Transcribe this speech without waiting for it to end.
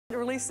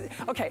Release.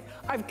 Okay,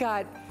 I've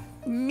got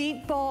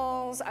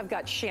meatballs, I've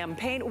got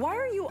champagne. Why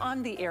are you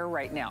on the air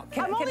right now?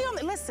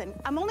 Listen,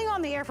 I'm only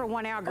on the air for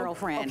 1 hour,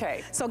 girlfriend.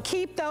 Okay. So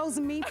keep those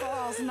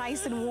meatballs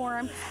nice and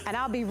warm, and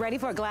I'll be ready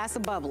for a glass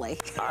of bubbly.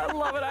 I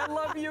love it. I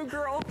love you,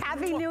 girl.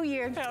 Happy New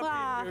Year.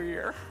 Happy New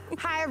Year.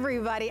 Hi,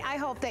 everybody. I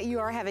hope that you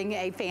are having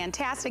a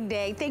fantastic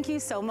day. Thank you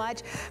so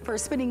much for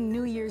spending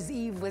New Year's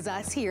Eve with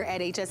us here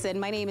at HSN.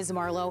 My name is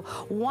Marlo.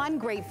 One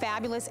great,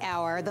 fabulous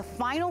hour, the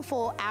final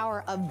full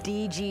hour of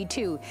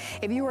DG2.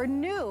 If you are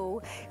new,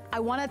 I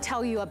want to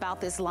tell you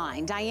about this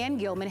line. Diane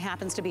Gilman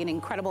happens to be an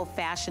incredible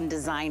fashion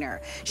designer.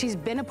 She's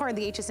been a part of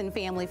the HSN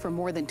family for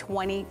more than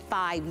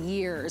 25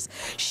 years.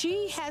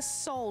 She has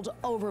sold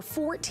over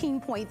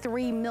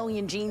 14.3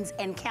 million jeans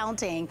and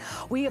counting.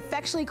 We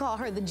affectionately call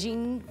her the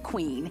Jean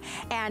Queen.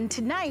 And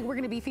tonight we're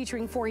going to be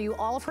featuring for you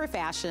all of her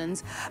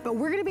fashions, but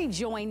we're going to be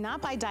joined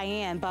not by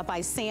Diane, but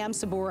by Sam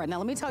Sabura. Now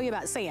let me tell you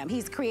about Sam.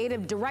 He's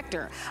creative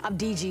director of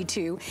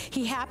DG2.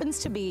 He happens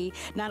to be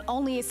not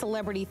only a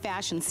celebrity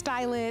fashion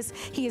stylist,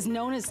 he is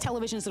known as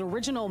television's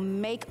original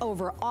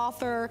makeover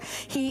author.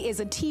 He is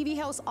a TV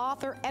host,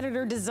 author,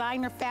 editor,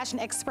 designer, fashion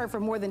expert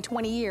for more than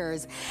 20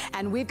 years.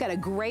 And we've got a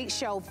great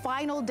show,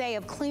 final day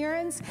of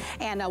clearance,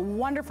 and a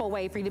wonderful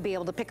way for you to be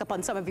able to pick up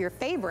on some of your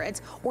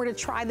favorites or to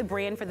try the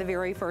brand for the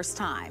very first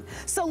time.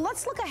 So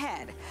let's look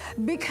ahead,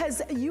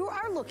 because you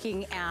are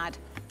looking at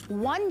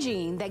one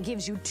jean that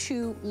gives you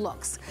two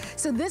looks.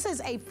 So this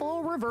is a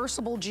full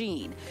reversible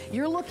jean.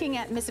 You're looking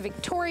at Miss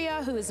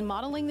Victoria, who is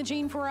modeling the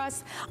jean for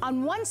us.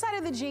 On one side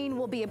of the jean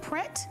will be a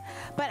print,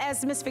 but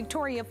as Miss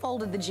Victoria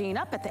folded the jean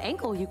up at the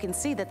ankle, you can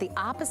see that the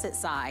opposite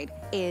side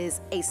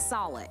is a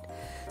solid.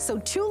 So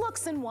two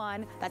looks in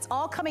one. That's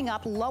all coming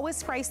up.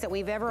 Lowest price that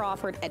we've ever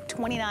offered at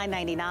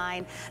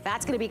 $29.99.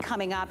 That's going to be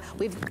coming up.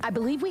 I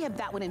believe we have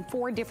that one in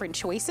 4 different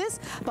choices,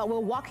 but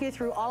we'll walk you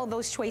through all of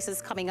those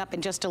choices coming up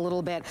in just a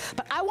little bit.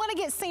 But I want to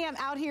get Sam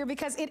out here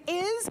because it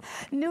is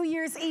New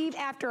Year's Eve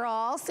after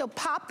all. So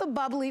pop the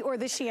bubbly or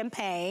the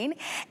champagne.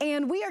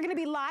 And we are going to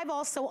be live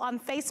also on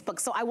Facebook.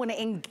 So I want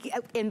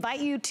to invite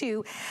you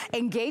to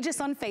engage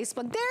us on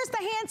Facebook. There's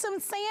the handsome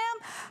Sam.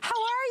 How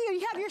are you?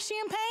 You have your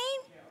champagne?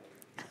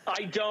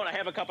 I don't. I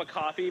have a cup of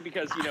coffee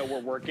because, you know,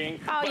 we're working.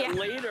 Oh, but yeah.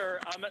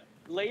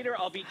 later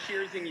I'll be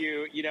cheersing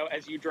you, you know,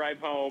 as you drive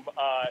home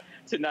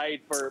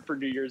tonight for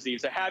New Year's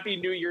Eve. So happy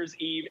New Year's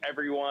Eve,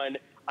 everyone.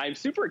 I'm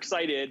super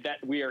excited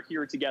that we are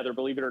here together,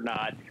 believe it or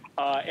not.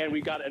 And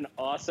we've got an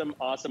awesome,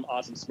 awesome,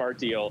 awesome smart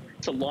deal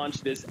to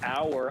launch this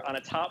hour on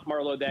a top,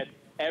 Marlo, that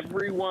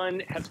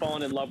everyone has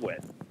fallen in love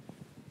with.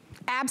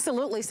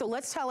 Absolutely. So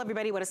let's tell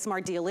everybody what a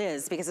smart deal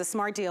is, because a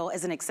smart deal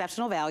is an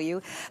exceptional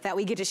value that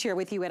we get to share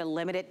with you at a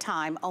limited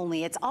time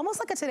only. It's almost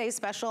like a today's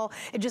special.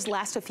 It just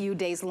lasts a few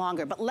days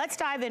longer. But let's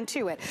dive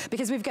into it,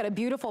 because we've got a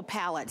beautiful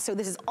palette. So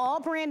this is all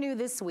brand new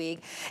this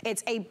week.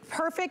 It's a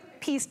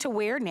perfect piece to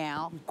wear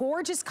now.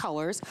 Gorgeous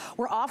colors.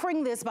 We're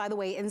offering this, by the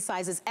way, in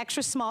sizes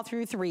extra small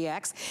through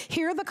 3X.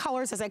 Here are the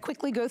colors as I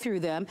quickly go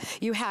through them.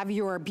 You have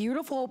your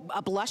beautiful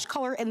blush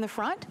color in the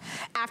front.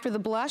 After the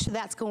blush,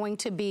 that's going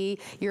to be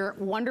your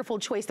wonderful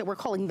choice that we're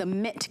calling the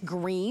mint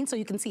green. So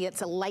you can see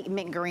it's a light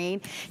mint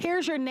green.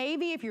 Here's your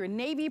navy. If you're a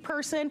navy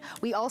person,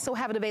 we also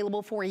have it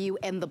available for you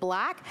in the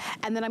black.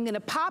 And then I'm going to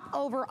pop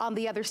over on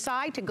the other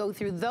side to go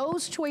through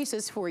those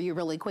choices for you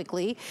really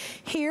quickly.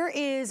 Here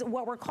is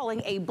what we're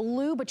calling a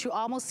blue, but you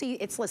almost see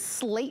it's a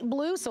slate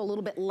blue, so a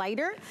little bit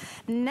lighter.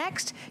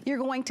 Next, you're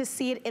going to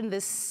see it in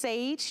the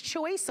sage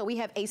choice. So we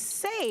have a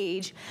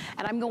sage,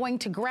 and I'm going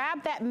to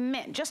grab that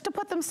mint just to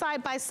put them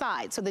side by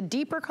side. So the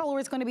deeper color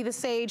is going to be the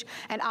sage,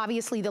 and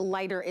obviously the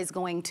lighter is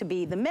going to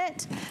be the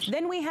mint.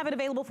 Then we have it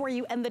available for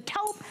you in the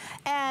taupe.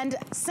 And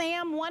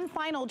Sam, one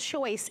final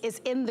choice is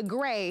in the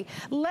gray.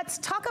 Let's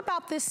talk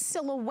about this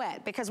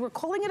silhouette, because we're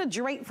calling it a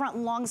drape front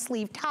long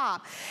sleeve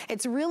top.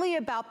 It's really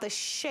about the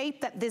shape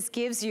that this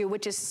gives you,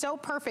 which is so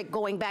perfect,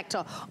 going back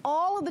to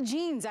all of the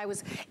jeans. I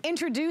was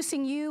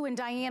introducing you and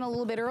Diane a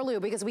little bit earlier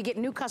because we get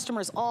new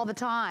customers all the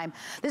time.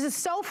 This is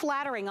so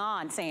flattering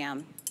on,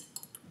 Sam.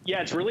 Yeah,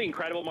 it's really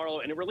incredible,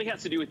 Marlo, and it really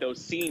has to do with those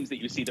seams that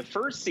you see. The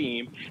first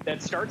seam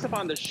that starts up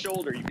on the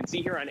shoulder, you can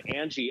see here on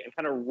Angie, and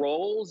kind of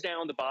rolls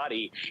down the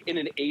body in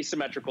an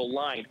asymmetrical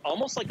line,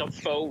 almost like a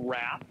faux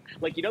wrap.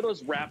 Like, you know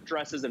those wrap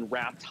dresses and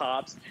wrap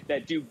tops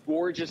that do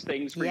gorgeous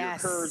things for your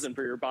curves and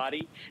for your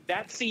body?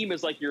 That seam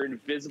is like your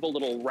invisible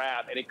little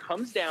wrap, and it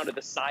comes down to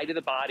the side of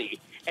the body,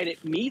 and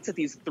it meets at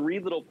these 3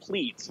 little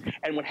pleats.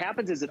 And what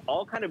happens is it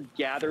all kind of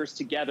gathers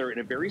together in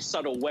a very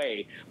subtle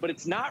way, but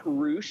it's not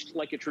ruched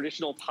like a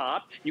traditional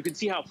top. You can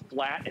see how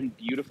flat and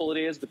beautiful it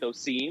is with those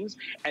seams,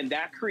 and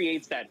that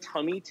creates that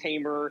tummy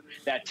tamer,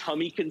 that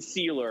tummy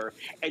concealer.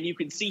 And you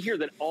can see here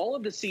that all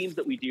of the seams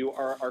that we do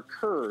are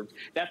curved.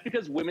 That's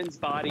because women's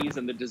bodies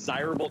and the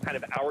desirable kind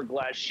of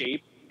hourglass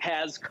shape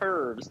has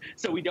curves.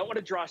 So we don't want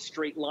to draw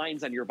straight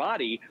lines on your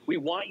body. We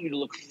want you to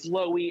look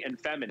flowy and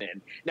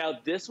feminine. Now,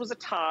 this was a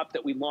top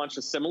that we launched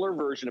a similar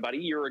version about a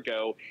year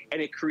ago,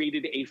 and it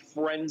created a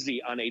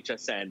frenzy on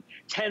HSN.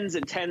 Tens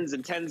and tens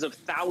and tens of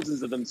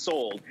thousands of them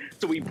sold.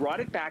 So we brought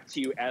it back to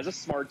you as a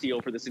smart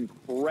deal for this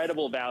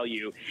incredible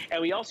value.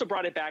 And we also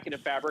brought it back in a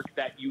fabric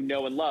that you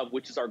know and love,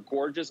 which is our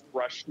gorgeous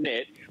brushed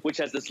knit, which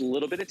has this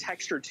little bit of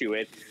texture to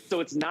it. So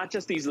it's not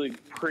just these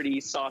like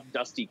pretty, soft,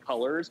 dusty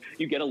colors.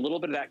 You get a little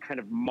bit of that kind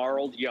of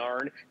marled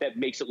yarn that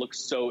makes it look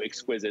so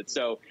exquisite.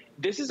 So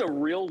this is a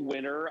real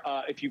winner.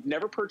 If you've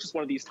never purchased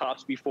one of these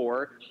tops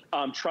before,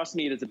 trust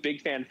me, it is a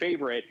big fan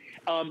favorite.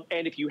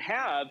 And if you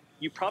have,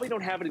 you probably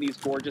don't have it in these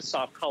gorgeous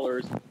soft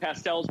colors.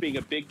 Pastels being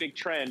a big, big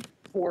trend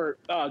for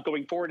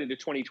going forward into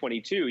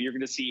 2022. You're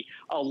going to see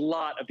a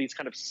lot of these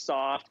kind of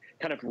soft,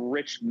 kind of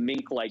rich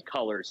mink-like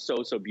colors.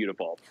 So, so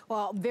beautiful.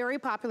 Well, very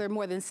popular.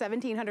 More than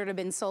 1,700 have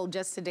been sold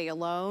just today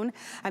alone.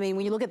 I mean,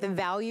 when you look at the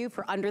value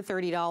for under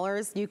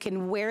 $30, you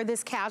can wear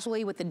this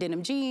casually with the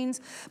denim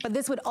jeans, but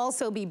this would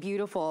also be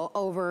beautiful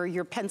over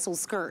your pencil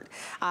skirt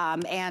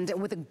and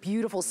with a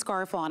beautiful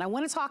scarf on. I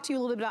want to talk to you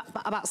a little bit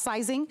about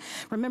sizing.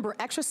 Remember,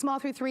 extra small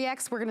through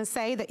 3X, we're going to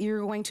say that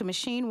you're going to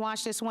machine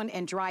wash this one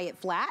and dry it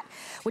flat,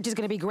 which is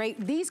going to be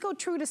great. These go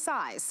true to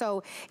size.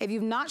 So if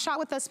you've not shot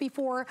with us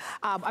before,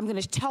 I'm going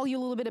to tell you a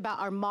little bit about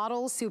our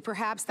models, so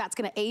perhaps that's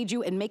going to aid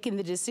you in making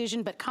the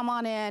decision. But come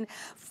on in.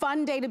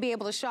 Fun day to be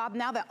able to shop.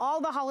 Now that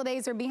all the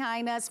holidays are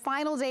behind us,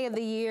 final day of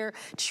the year,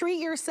 treat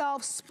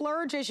yourself,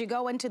 splurge as you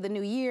go into the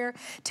new year.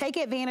 Take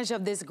advantage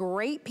of this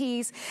great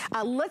piece.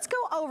 Let's go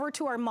over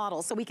to our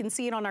models so we can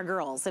see it on our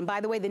girls. And by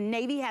the way, the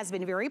navy has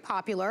been very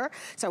popular,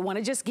 so I want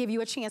to just give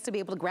you a chance to be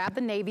able to grab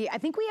the navy. I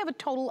think we have a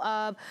total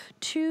of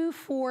 2,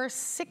 4,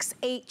 6,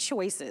 8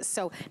 choices.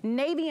 So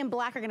navy and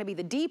black are going to be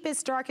the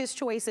deepest, darkest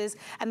choices.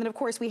 And then of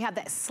course we have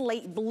that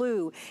slate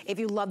blue if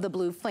you love the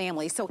blue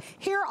family. So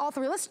here are all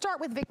three. Let's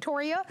start with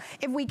Victoria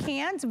if we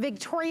can. So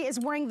Victoria is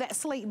wearing that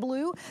slate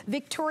blue.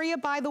 Victoria,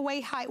 by the way,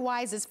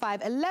 height-wise is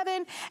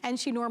 5'11", and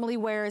she normally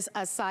wears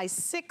a size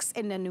 6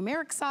 in the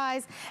numeric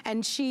size,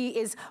 and she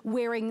is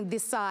wearing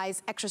this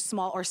size extra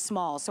small or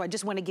small. So I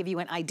just want to give you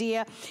an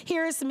idea.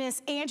 Here's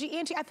Miss Angie.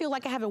 Angie, I feel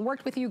like I haven't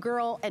worked with you,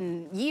 girl,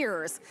 in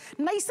years.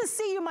 Nice to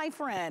see you, my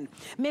friend.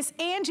 Miss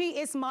Angie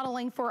is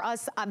modeling for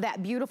us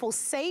that beautiful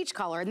sage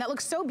color, and that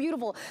looks so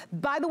beautiful.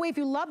 By the way, if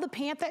you love the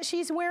pant that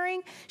she's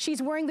wearing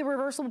the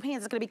reversible pants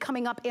that's going to be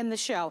coming up in the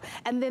show.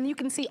 And then you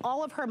can see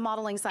all of her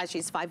modeling size.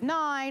 She's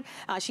 5'9",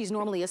 she's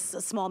normally a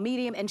small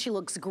medium, and she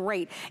looks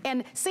great.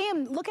 And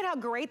Sam, look at how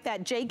great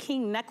that J.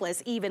 King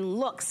necklace even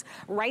looks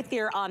right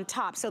there on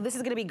top. So this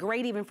is going to be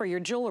great even for your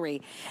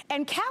jewelry.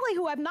 And Callie,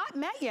 who I've not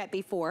met yet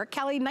before,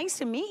 Callie, nice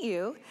to meet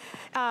you,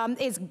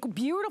 is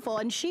beautiful,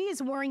 and she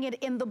is wearing it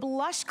in the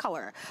blush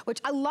color,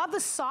 which I love the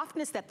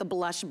softness that the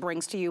blush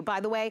brings to you. By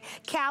the way,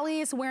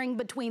 Callie is wearing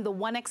between the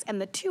 1X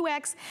and the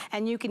 2X,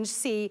 and you can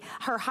see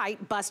her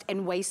height, bust,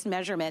 and waist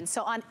measurement.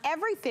 So on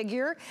every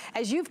figure,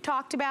 as you've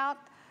talked about,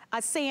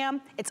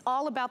 Sam, it's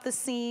all about the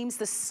seams,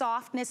 the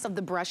softness of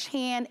the brush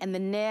hand and the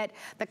knit.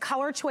 The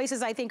color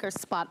choices, I think, are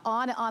spot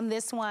on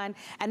this one.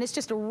 And it's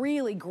just a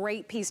really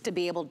great piece to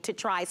be able to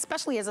try,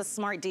 especially as a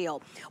smart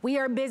deal. We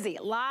are busy.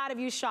 A lot of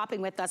you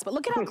shopping with us. But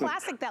look at how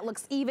classic that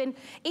looks, even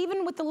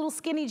with the little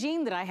skinny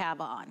jean that I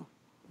have on.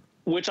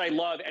 Which I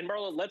love. And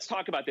Marla, let's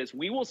talk about this.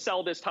 We will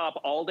sell this top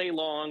all day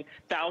long,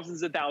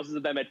 thousands and thousands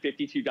of them at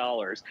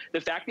 $52. The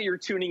fact that you're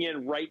tuning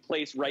in right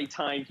place, right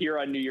time here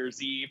on New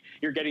Year's Eve,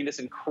 you're getting this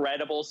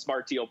incredible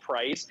smart deal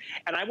price.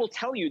 And I will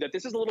tell you that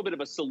this is a little bit of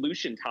a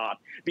solution top,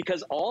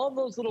 because all of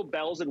those little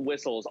bells and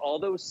whistles, all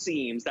those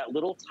seams, that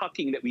little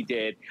tucking that we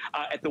did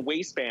at the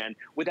waistband,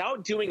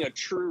 without doing a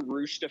true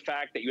ruched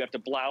effect that you have to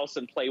blouse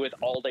and play with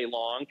all day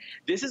long,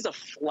 this is a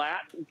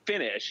flat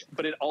finish,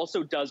 but it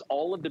also does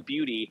all of the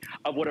beauty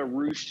of what a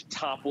ruched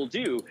top will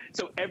do.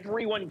 So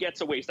everyone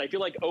gets a waist. I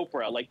feel like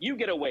Oprah, like you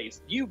get a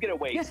waist, you get a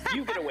waist,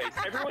 you get a waist.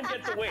 Everyone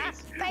gets a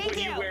waist when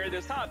you wear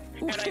this top.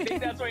 And I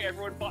think that's why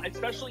everyone,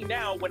 especially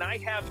now when I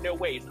have no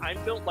waist,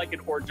 I'm built like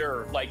an hors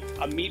d'oeuvre, like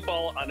a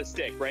meatball on a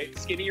stick, right?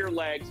 Skinnier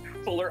legs,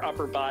 fuller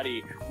upper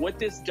body. What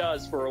this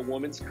does for a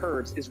woman's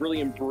curves is really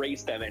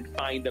embrace them and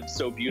find them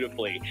so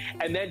beautifully.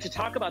 And then to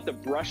talk about the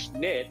brushed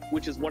knit,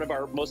 which is one of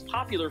our most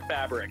popular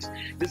fabrics.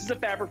 This is a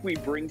fabric we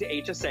bring to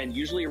HSN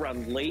usually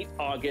around late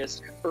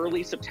August,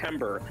 early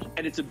September,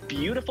 and it's a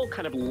beautiful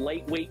kind of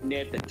lightweight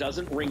knit that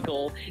doesn't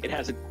wrinkle. It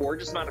has a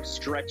gorgeous amount of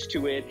stretch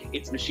to it.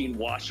 It's machine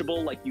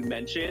washable, like you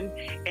mentioned,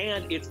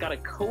 and it's got a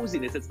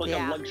coziness. It's like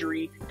a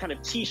luxury kind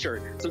of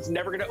t-shirt, so it's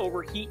never going to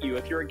overheat you.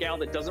 If you're a gal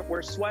that doesn't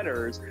wear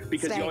sweaters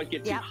because you always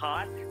get too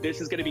hot,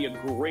 this is going to be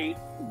a great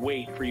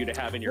weight for you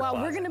to have in your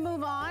closet. We're going to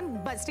move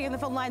on, but stay on the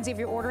phone lines if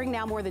you're ordering.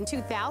 Now more than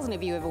 2,000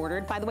 of you have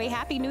ordered. By the way,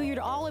 Happy New Year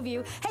to all of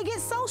you. Hey, get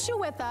social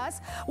with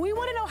us. We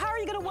want to know, how are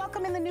you going to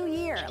welcome in the new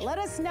year? Let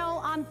us know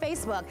on on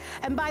Facebook.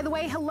 And by the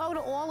way, hello to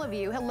all of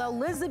you. Hello,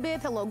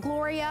 Elizabeth. Hello,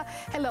 Gloria.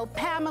 Hello,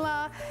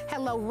 Pamela.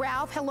 Hello,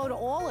 Ralph. Hello to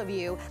all of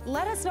you.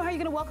 Let us know how you're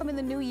going to welcome in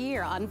the new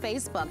year on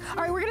Facebook.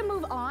 All right, we're going to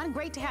move on.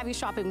 Great to have you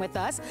shopping with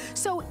us.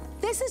 So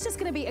this is just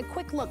going to be a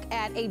quick look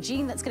at a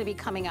jean that's going to be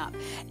coming up.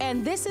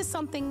 And this is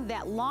something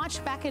that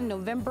launched back in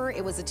November.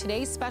 It was a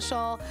Today's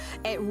Special.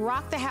 It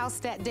rocked the house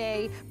that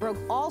day, broke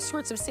all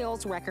sorts of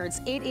sales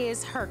records. It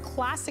is her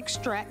classic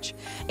stretch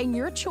in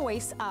your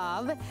choice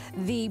of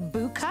the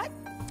boot cut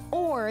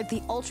or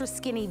the ultra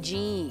skinny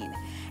jean.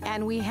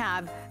 And we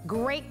have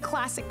great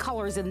classic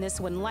colors in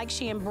this one, like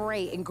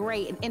chambray and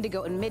gray and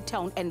indigo and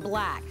mid-tone and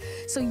black.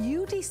 So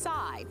you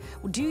decide,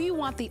 do you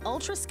want the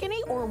ultra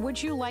skinny or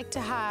would you like to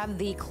have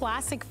the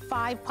classic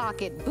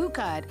 5-pocket boot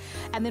cut?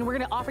 And then we're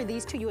gonna offer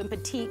these to you in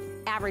petite,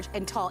 average,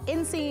 and tall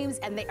inseams,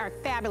 and they are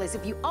fabulous.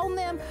 If you own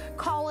them,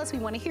 call us. We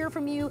wanna hear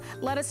from you.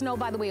 Let us know,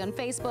 by the way, on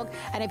Facebook.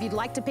 And if you'd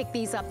like to pick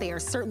these up, they are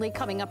certainly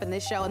coming up in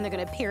this show, and they're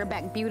gonna pair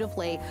back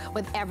beautifully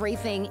with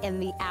everything in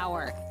the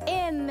hour.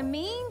 In the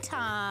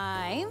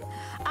meantime,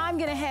 I'm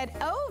gonna head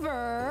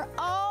over.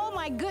 Oh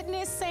my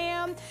goodness,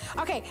 Sam.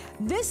 Okay,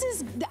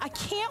 I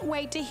can't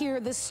wait to hear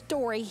the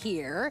story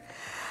here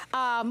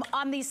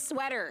on these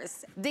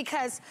sweaters,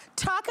 because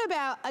talk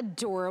about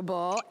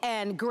adorable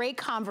and great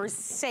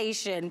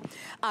conversation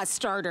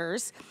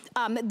starters.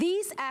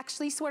 These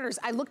actually sweaters,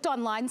 I looked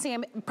online,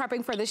 Sam,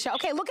 prepping for the show.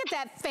 Okay, look at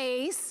that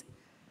face.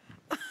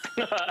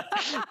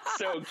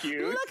 So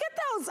cute. Look at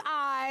those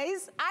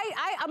eyes.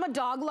 I'm a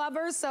dog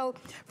lover, so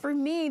for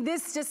me,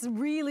 this just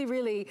really,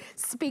 really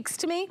speaks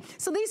to me.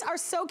 So these are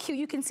so cute.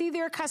 You can see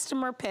their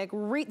customer pick.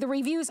 The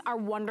reviews are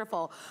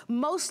wonderful.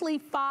 Mostly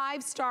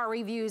 5-star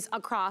reviews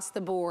across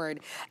the board.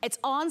 It's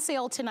on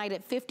sale tonight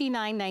at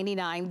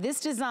 $59.99. This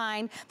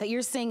design that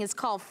you're seeing is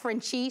called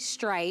Frenchy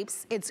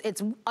Stripes. It's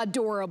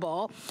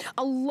adorable.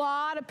 A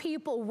lot of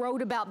people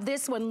wrote about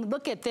this one.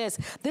 Look at this.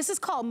 This is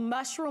called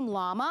Mushroom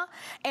Llama,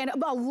 and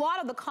a lot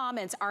of the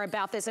comments are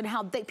about this and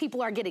how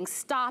people are getting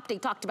stopped. They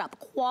talked about the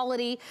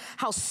quality,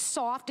 how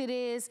soft it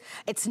is.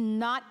 It's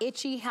not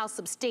itchy, how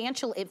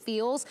substantial it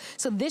feels.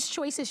 So this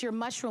choice is your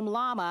Mushroom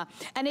Llama.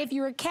 And if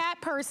you're a cat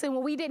person,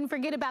 well, we didn't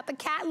forget about the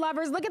cat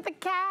lovers. Look at the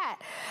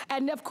cat.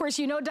 And of course,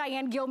 you know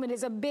Diane Gilman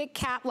is a big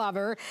cat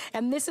lover.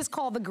 And this is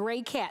called the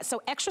Gray Cat.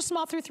 So extra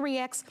small through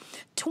 3X,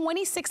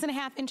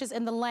 26.5 inches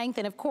in the length,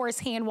 and of course,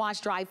 hand wash,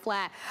 dry,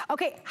 flat.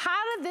 Okay, how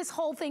did this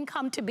whole thing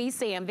come to be,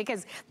 Sam?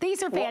 Because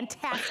these are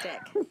fantastic.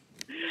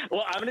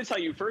 Well, I'm going to tell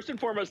you, first and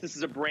foremost, this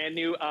is a brand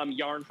new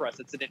yarn for us.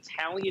 It's an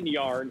Italian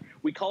yarn.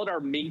 We call it our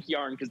mink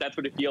yarn because that's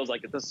what it feels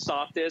like. It's the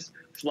softest,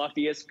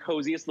 fluffiest,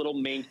 coziest little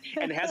mink,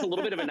 and it has a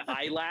little bit of an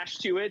eyelash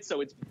to it,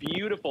 so it's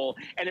beautiful,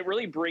 and it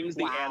really brings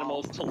the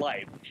animals to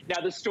life. Now,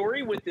 the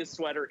story with this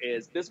sweater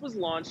is this was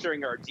launched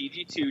during our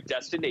DG2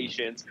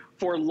 destinations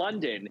for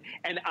London,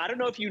 and I don't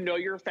know if you know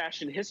your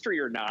fashion history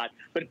or not,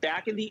 but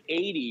back in the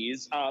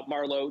 80s,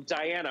 Marlo,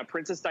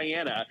 Princess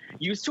Diana,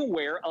 used to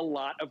wear a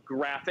lot of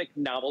graphic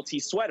novelty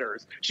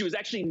sweaters. She was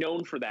actually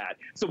known for that.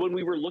 So when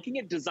we were looking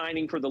at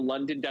designing for the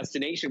London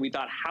destination, we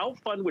thought, how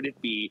fun would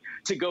it be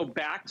to go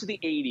back to the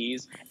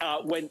 80s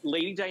when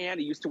Lady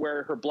Diana used to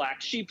wear her black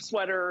sheep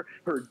sweater,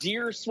 her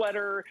deer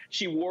sweater.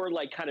 She wore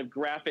like kind of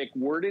graphic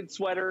worded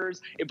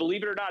sweaters. And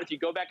believe it or not, if you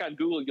go back on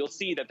Google, you'll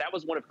see that that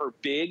was one of her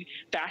big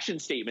fashion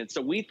statements.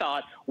 So we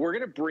thought, we're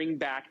going to bring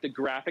back the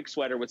graphic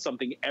sweater with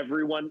something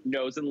everyone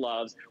knows and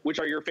loves, which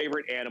are your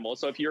favorite animals.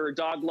 So if you're a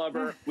dog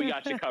lover, we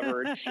got you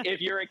covered. If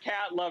you're a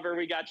cat lover,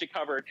 we got you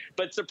covered.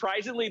 But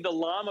surprisingly, the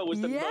llama was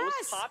the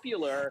most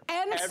popular.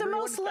 And it's the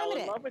most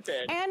limited. In love with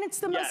it. And it's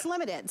the most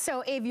limited.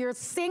 So if you're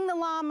seeing the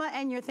llama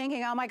and you're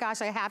thinking, oh my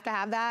gosh, I have to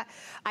have that,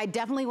 I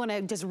definitely want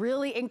to just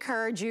really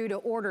encourage you to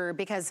order,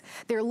 because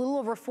there are a little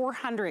over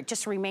 400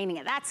 just remaining.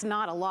 And that's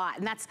not a lot.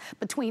 And that's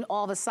between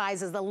all the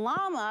sizes. The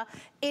llama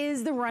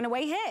is the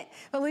runaway hit.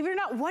 Believe it or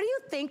not, what do you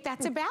think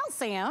that's about,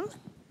 Sam?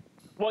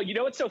 Well, you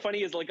know what's so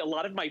funny is, like, a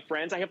lot of my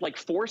friends, I have like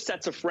 4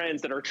 sets of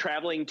friends that are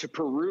traveling to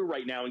Peru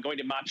right now and going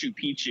to Machu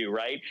Picchu,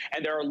 right?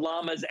 And there are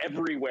llamas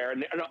everywhere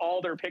and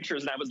all their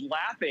pictures. And I was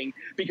laughing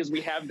because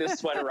we have this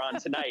sweater on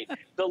tonight.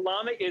 The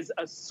llama is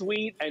a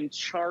sweet and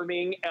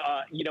charming,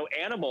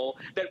 animal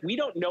that we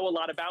don't know a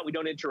lot about. We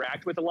don't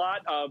interact with a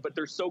lot, but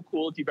they're so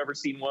cool if you've ever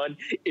seen one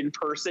in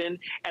person.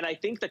 And I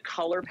think the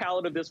color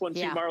palette of this one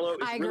too, Marlo,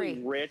 is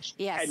really rich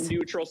and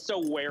neutral,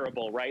 so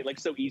wearable, right? Like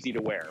so easy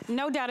to wear.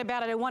 No doubt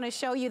about it. I want to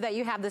show you that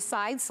you have the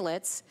side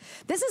slits.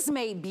 This is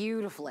made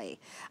beautifully.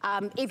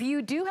 If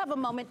you do have a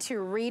moment to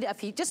read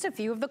just a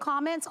few of the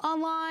comments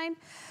online,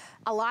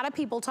 a lot of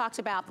people talked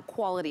about the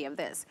quality of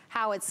this,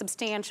 how it's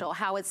substantial,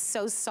 how it's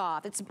so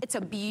soft. It's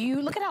a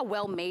beauty. Look at how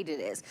well made it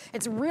is.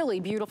 It's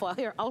really beautiful.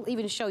 Here, I'll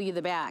even show you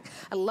the back.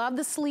 I love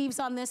the sleeves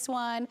on this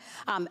one.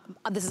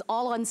 This is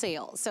all on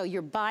sale, so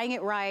you're buying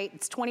it right.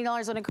 It's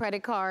 $20 on a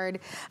credit card.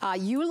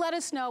 You let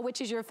us know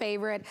which is your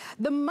favorite.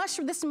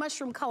 This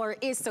mushroom color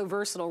is so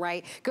versatile,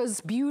 right?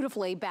 Goes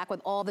beautifully back with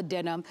all the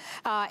denim.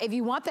 If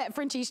you want that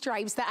Frenchy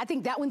stripes, I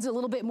think that one's a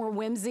little bit more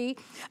whimsy.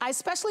 I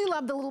especially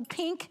love the little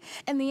pink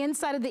and the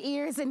inside of the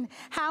ears and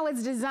how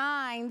it's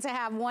designed to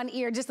have one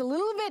ear just a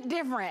little bit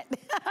different.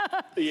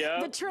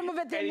 Yeah. The trim of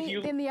it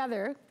than the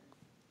other.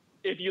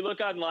 If you look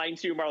online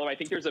too, Marlo, I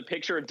think there's a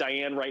picture of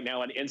Diane right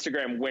now on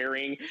Instagram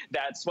wearing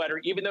that sweater.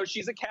 Even though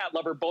she's a cat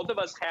lover, both of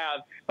us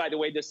have, by the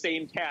way, the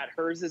same cat.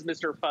 Hers is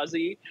Mr.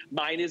 Fuzzy,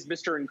 mine is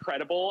Mr.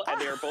 Incredible,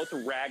 and they are both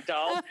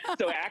ragdoll.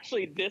 So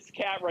actually, this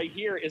cat right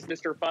here is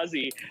Mr.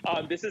 Fuzzy.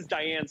 This is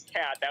Diane's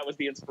cat. That was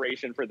the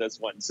inspiration for this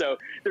one. So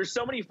there's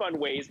so many fun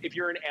ways. If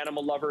you're an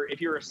animal lover,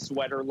 if you're a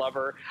sweater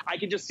lover, I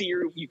can just see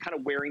you kind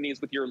of wearing these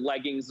with your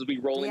leggings as we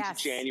roll into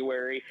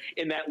January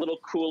in that little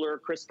cooler,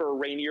 crisper,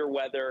 rainier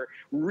weather.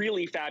 Really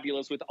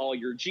fabulous with all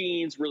your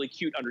jeans, really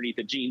cute underneath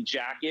a jean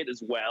jacket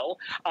as well.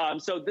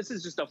 So this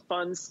is just a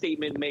fun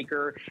statement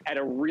maker at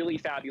a really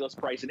fabulous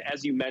price. And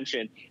as you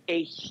mentioned,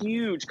 a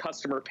huge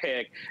customer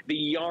pick. The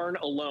yarn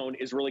alone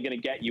is really going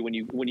to get you when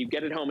you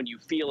get it home and you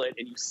feel it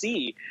and you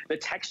see the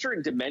texture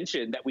and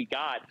dimension that we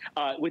got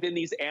within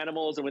these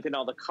animals and within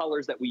all the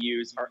colors that we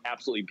use are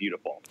absolutely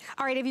beautiful.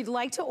 All right, if you'd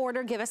like to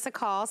order, give us a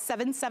call,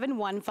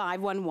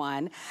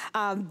 771-511.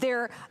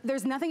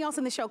 There's nothing else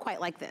in the show quite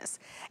like this.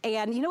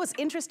 And you know what's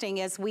interesting,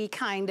 as we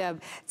kind of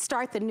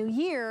start the new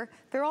year,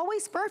 they're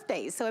always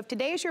birthdays. So if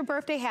today is your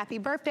birthday, happy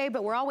birthday,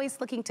 but we're always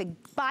looking to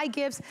buy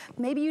gifts.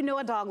 Maybe you know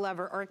a dog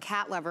lover or a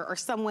cat lover or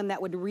someone that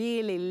would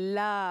really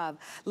love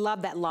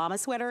that llama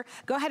sweater.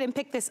 Go ahead and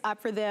pick this up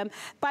for them.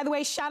 By the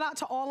way, shout out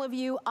to all of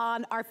you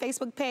on our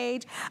Facebook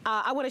page.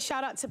 I want to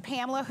shout out to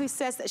Pamela, who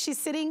says that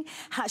she's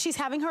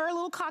having her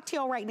little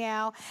cocktail right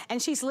now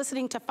and she's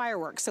listening to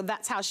fireworks. So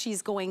that's how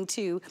she's going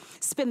to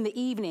spend the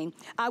evening.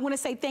 I want to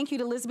say thank you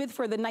to Elizabeth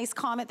for the nice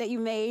comment that you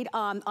made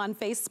on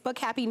Facebook.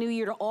 Happy New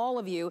Year to all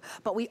of you.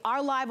 But we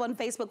are live on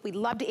Facebook. We'd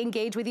love to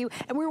engage with you.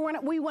 And we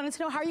wanted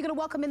to know, how are you going to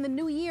welcome in the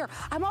new year?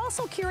 I'm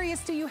also curious,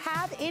 do you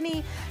have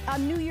any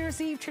New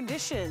Year's Eve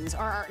traditions?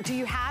 Or do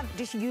you have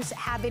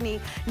any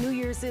New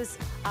Year's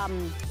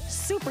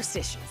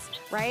superstitions?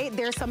 Right?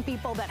 There's some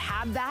people that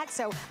have that.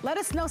 So let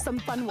us know some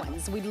fun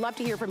ones. We'd love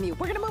to hear from you.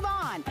 We're going to move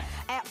on.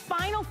 At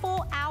final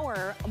full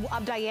hour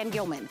of Diane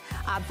Gilman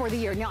for the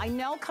year. Now, I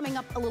know coming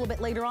up a little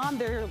bit later on,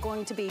 there are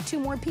going to be 2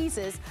 more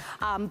pieces,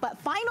 but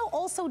final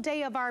also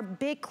day of our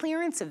big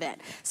clearance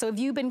event. So if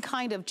you've been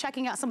kind of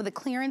checking out some of the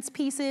clearance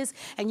pieces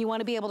and you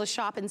want to be able to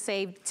shop and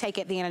save, take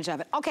advantage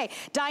of it. Okay,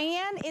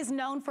 Diane is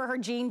known for her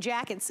jean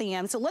jacket,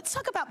 Sam. So let's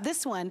talk about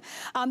this one.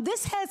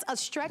 This has a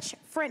stretch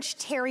French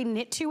terry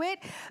knit to it,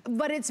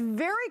 but it's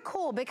very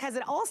cool because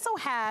it also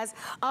has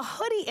a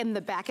hoodie in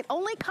the back. It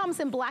only comes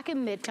in black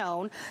and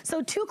mid-tone,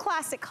 so 2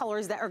 classic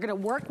colors that are going to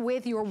work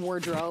with your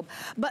wardrobe,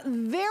 but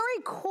very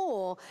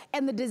cool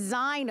in the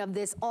design of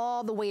this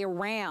all the way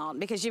around,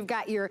 because you've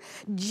got your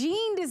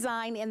jean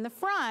design in the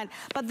front,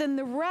 but then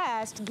the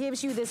rest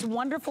gives you this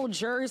wonderful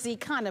jersey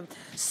kind of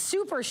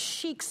super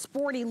chic,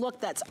 sporty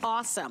look that's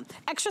awesome.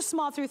 Extra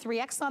small through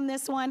 3X on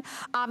this one.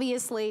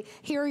 Obviously,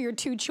 here are your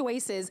 2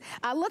 choices.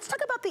 Let's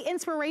talk about the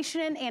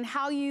inspiration and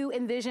how you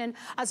envision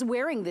us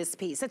wearing this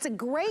piece. It's a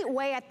great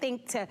way, I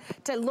think, to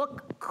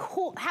look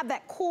cool, have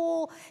that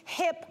cool,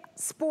 hip,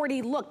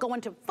 sporty look,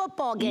 going to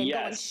football game,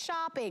 going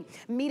shopping,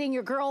 meeting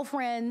your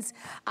girlfriends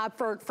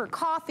for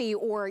coffee,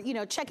 or, you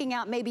know, checking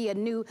out maybe a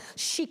new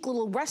chic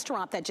little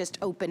restaurant that just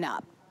opened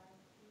up.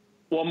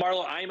 Well,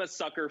 Marlo, I'm a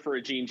sucker for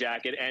a jean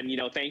jacket, and, you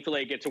know, thankfully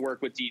I get to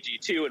work with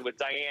DG2 and with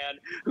Diane,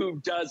 who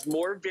does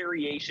more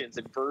variations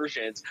and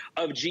versions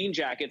of jean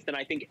jackets than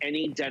I think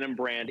any denim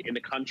brand in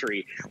the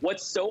country.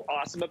 What's so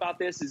awesome about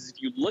this is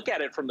if you look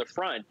at it from the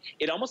front,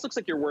 it almost looks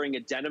like you're wearing a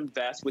denim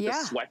vest with a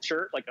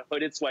sweatshirt, like a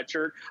hooded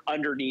sweatshirt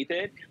underneath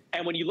it.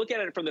 And when you look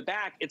at it from the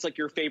back, it's like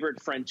your favorite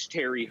French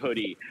terry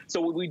hoodie. So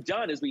what we've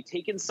done is we've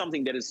taken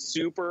something that is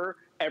super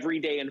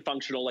everyday and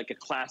functional, like a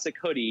classic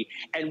hoodie,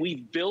 and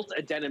we've built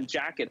a denim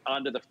jacket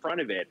onto the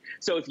front of it.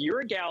 So if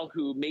you're a gal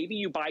who maybe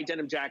you buy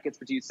denim jackets,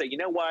 but you say, you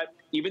know what,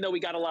 even though we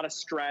got a lot of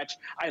stretch,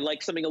 I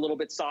like something a little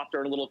bit softer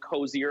and a little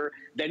cozier,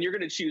 then you're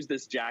going to choose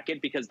this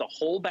jacket, because the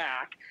whole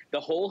back, the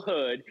whole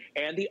hood,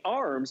 and the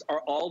arms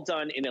are all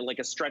done in like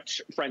a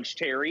stretch French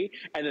terry,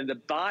 and then the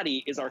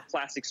body is our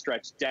classic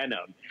stretch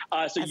denim.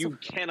 So you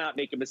cannot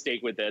make a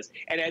mistake with this.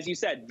 And as you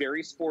said,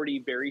 very sporty,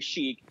 very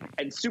chic,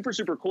 and super,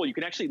 super cool. You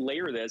can actually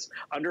layer this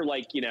under,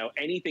 like, you know,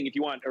 anything if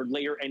you want, or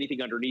layer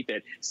anything underneath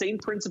it. Same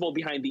principle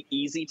behind the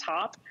easy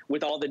top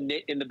with all the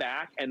knit in the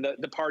back and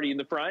the party in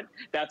the front.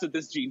 That's what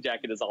this jean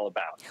jacket is all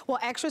about. Well,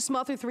 extra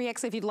small through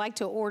 3X if you'd like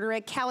to order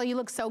it. Callie, you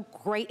look so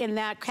great in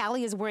that.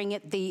 Callie is wearing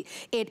it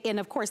in,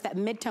 of course, that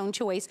mid-tone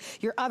choice.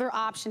 Your other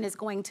option is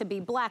going to be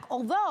black.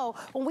 Although,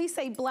 when we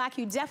say black,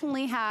 you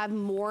definitely have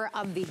more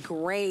of the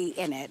gray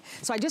in it.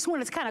 So I just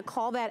wanted to kind of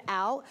call that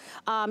out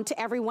to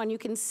everyone. You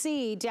can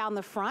see down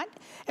the front,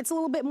 it's a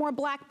little bit more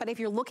black, but if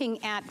you're looking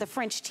looking at the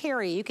French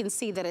terry, you can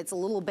see that it's a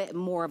little bit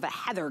more of a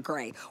heather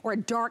gray or a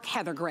dark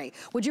heather gray.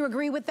 Would you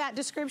agree with that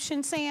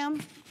description,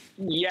 Sam?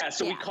 Yeah,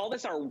 so we call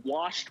this our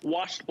washed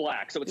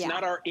black. So it's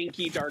not our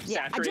inky, dark,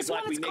 saturated black. I just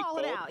wanted to call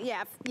it out.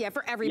 Yeah,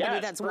 for everybody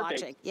that's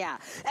watching. Yeah.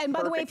 And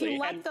by the way, if you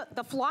like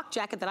the flock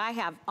jacket that I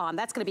have on,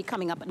 that's going to be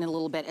coming up in a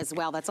little bit as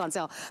well. That's on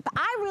sale. But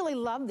I really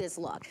love this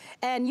look.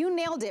 And you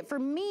nailed it. For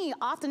me,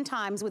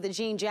 oftentimes with a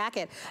jean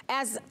jacket,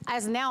 as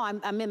now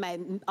I'm in my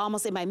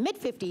almost in my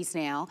mid-50s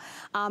now,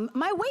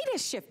 my weight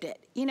has shifted.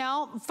 You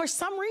know, for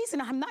some reason,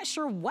 I'm not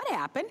sure what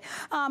happened,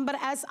 but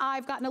as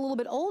I've gotten a little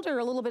bit older,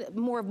 a little bit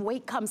more of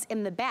weight comes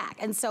in the back.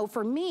 And so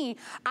for me,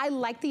 I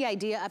like the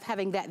idea of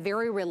having that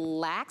very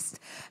relaxed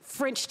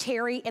French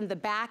terry in the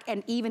back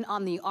and even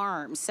on the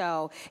arms.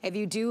 So if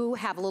you do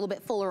have a little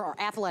bit fuller or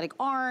athletic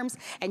arms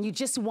and you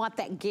just want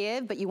that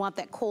give, but you want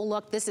that cool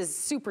look, this is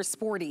super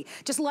sporty.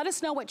 Just let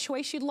us know what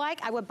choice you'd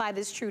like. I would buy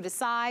this true to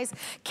size.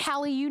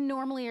 Callie,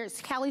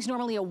 Callie's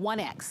normally a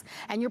 1X,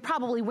 and you're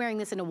probably wearing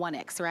this in a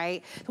 1X,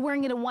 right?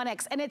 Wearing it in a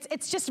 1X, and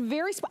it's just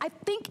very, I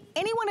think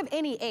anyone of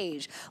any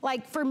age,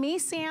 like for me,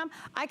 Sam,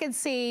 I could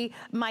see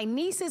my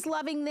niece is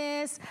loving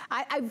this.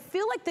 I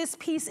feel like this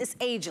piece is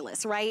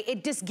ageless, right?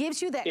 It just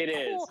gives you that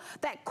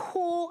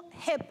cool,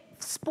 hip,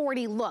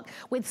 sporty look.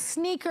 With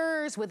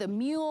sneakers, with a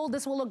mule,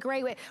 this will look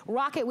great.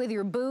 Rock it with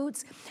your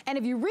boots. And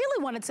if you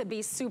really want it to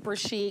be super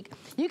chic,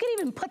 you can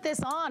even put this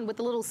on with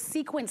a little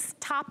sequence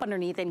top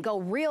underneath and go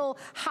real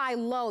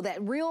high-low,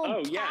 that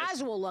real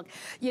casual look.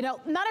 You know,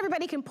 not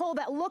everybody can pull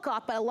that look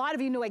off, but a lot of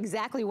you know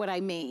exactly what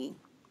I mean.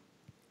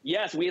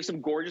 Yes, we have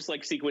some gorgeous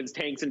like sequins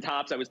tanks and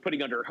tops I was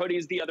putting under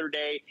hoodies the other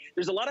day.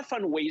 There's a lot of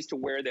fun ways to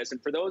wear this.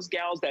 And for those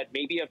gals that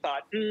maybe have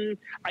thought,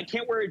 I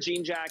can't wear a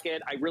jean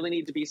jacket. I really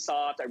need to be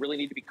soft. I really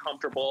need to be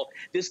comfortable.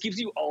 This gives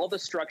you all the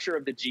structure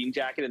of the jean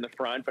jacket in the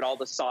front, but all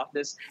the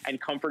softness and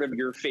comfort of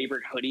your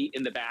favorite hoodie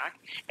in the back.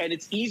 And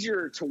it's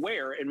easier to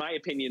wear, in my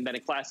opinion, than a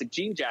classic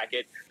jean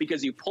jacket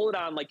because you pull it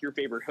on like your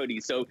favorite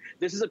hoodie. So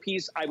this is a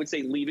piece I would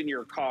say leave in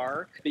your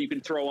car that you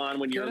can throw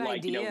on when you're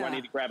like, you know,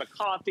 running to grab a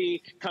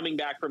coffee, coming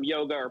back from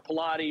yoga or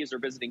Pilates or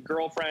visiting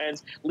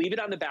girlfriends. Leave it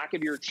on the back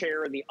of your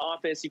chair in the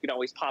office. You can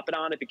always pop it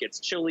on if it gets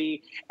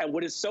chilly. And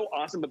what is so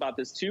awesome about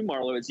this too,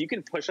 Marlo, is you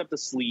can push up the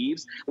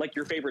sleeves like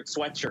your favorite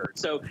sweatshirt.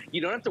 So you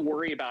don't have to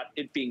worry about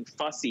it being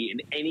fussy in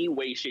any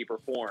way, shape, or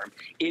form.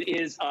 It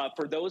is,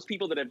 for those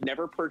people that have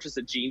never purchased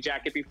a jean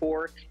jacket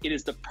before, it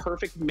is the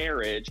perfect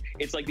marriage.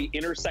 It's like the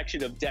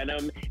intersection of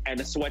denim and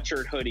a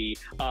sweatshirt hoodie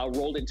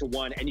rolled into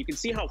one. And you can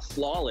see how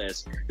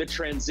flawless the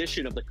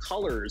transition of the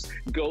colors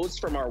goes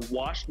from our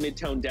washed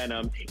mid-tone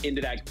denim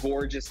into that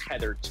gorgeous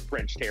heather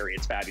French terry.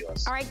 It's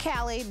fabulous. All right,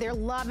 Callie, they're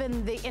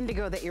loving the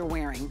indigo that you're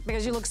wearing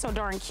because you look so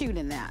darn cute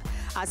in that.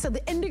 So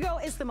the indigo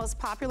is the most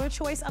popular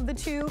choice of the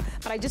two,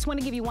 but I just want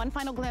to give you one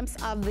final glimpse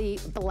of the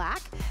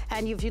black.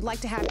 And if you'd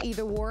like to have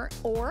either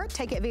or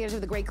take advantage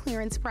of the great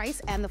clearance price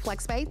and the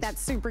flex pay,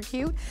 that's super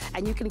cute.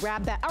 And you can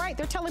grab that. All right,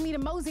 they're telling me to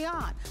mosey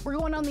on. We're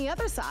going on the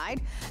other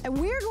side, and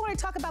we're going to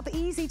talk about the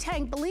Easy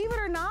Tank. Believe it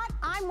or not,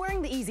 I'm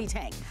wearing the Easy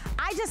Tank.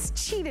 I just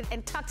cheated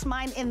and tucked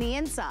mine in the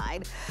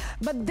inside.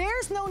 But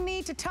there's no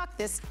need to tuck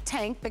this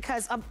tank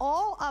because of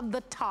all of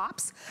the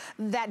tops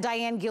that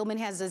Diane Gilman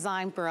has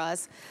designed for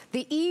us,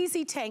 the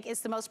Easy Tank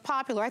is the most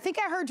popular. I think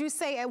I heard you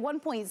say at one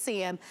point,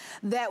 Sam,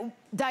 that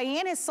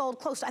Diane has sold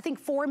close to, I think,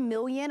 4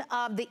 million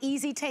of the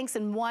Easy Tanks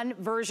in one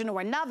version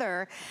or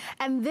another.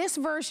 And this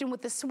version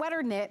with the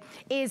sweater knit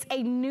is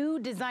a new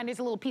design. There's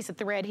a little piece of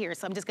thread here,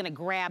 so I'm just gonna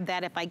grab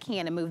that if I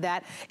can and move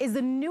that. Is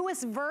the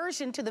newest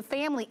version to the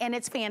family, and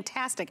it's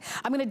fantastic.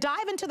 I'm gonna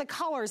dive into the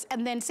colors,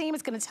 and then Sam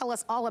is gonna tell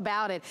us all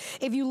about it.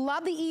 If you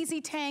love the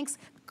Easy Tanks,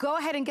 go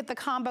ahead and get the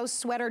combo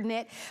sweater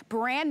knit.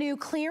 Brand new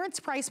clearance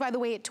price, by the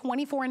way, at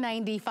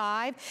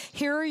 $24.95.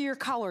 Here are your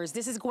colors.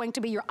 This is going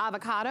to be your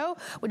avocado,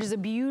 which is a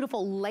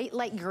beautiful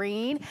light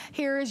green.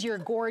 Here is your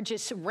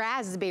gorgeous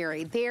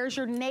raspberry. There's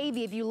your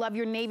navy, if you love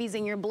your navies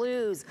and your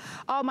blues.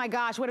 Oh my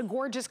gosh, what a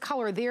gorgeous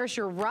color. There's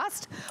your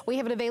rust. We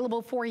have it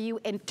available for you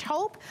in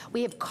taupe.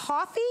 We have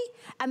coffee,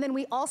 and then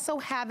we also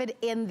have it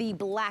in the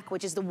black,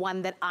 which is the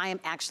one that I am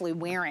actually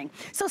wearing.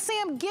 So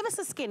Sam, give us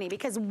a skinny,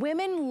 because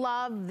women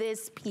love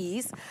this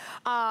piece.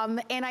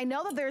 And I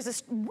know that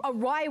there's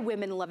why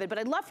women love it, but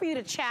I'd love for you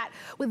to chat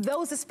with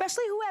those,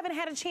 especially who haven't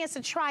had a chance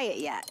to try it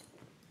yet.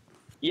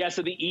 Yeah,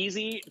 so the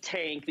Easy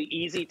Tank, the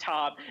Easy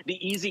Top, the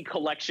Easy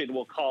Collection,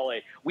 we'll call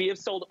it. We have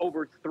sold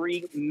over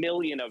 3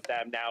 million of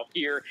them now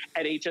here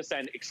at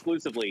HSN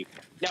exclusively.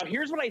 Now,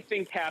 here's what I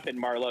think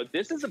happened, Marlo.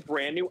 This is a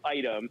brand new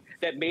item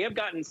that may have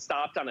gotten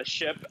stopped on a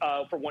ship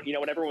for when,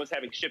 when everyone was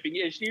having shipping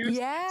issues.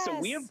 Yes. So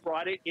we have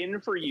brought it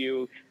in for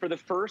you for the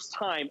first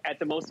time at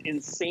the most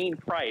insane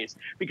price.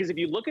 Because if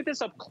you look at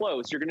this up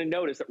close, you're going to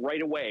notice that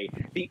right away,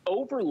 the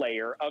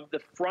overlayer of the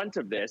front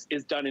of this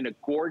is done in a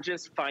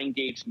gorgeous fine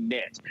gauge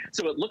knit.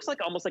 So it looks like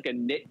almost like a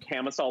knit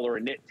camisole or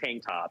a knit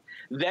tank top.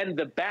 Then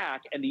the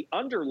back and the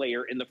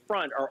underlayer in the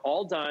front are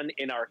all done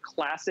in our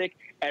classic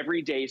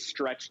everyday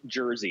stretch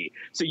jersey.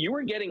 So you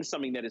are getting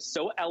something that is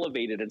so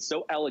elevated and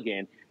so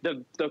elegant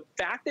The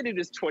fact that it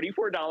is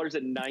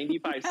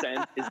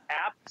 $24.95 is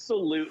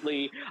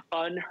absolutely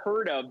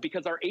unheard of,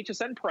 because our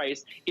HSN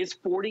price is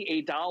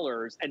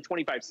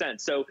 $48.25.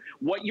 So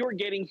what you're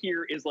getting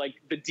here is like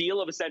the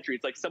deal of a century.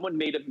 It's like someone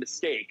made a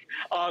mistake.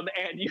 And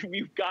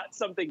you've got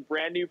something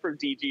brand new from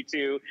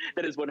DG2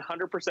 that is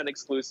 100%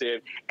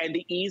 exclusive. And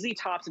the easy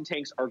tops and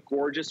tanks are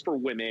gorgeous for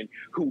women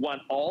who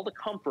want all the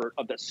comfort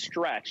of the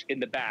stretch in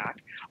the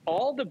back,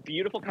 all the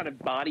beautiful kind of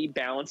body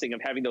balancing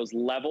of having those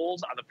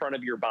levels on the front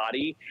of your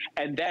body.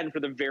 And then for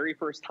the very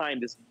first time,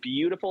 this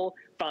beautiful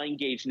fine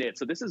gauge knit.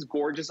 So this is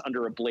gorgeous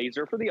under a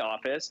blazer for the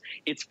office.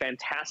 It's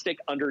fantastic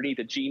underneath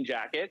a jean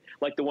jacket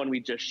like the one we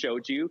just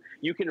showed you.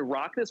 You can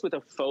rock this with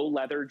a faux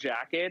leather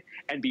jacket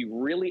and be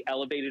really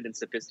elevated and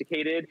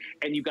sophisticated.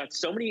 And you've got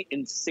so many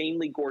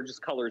insanely gorgeous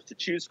colors to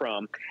choose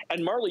from.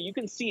 And Marla, you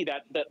can see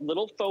that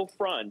little faux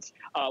front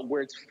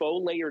where it's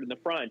faux layered in the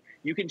front.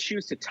 You can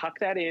choose to tuck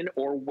that in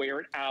or wear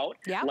it out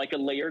like a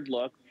layered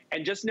look.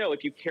 And just know,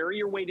 if you carry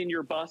your weight in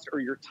your bust or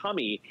your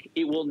tummy,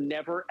 it will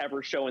never,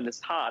 ever show in this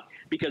top,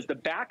 because the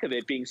back of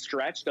it being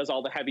stretched does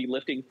all the heavy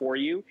lifting for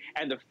you,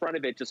 and the front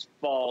of it just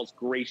falls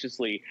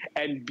graciously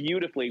and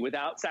beautifully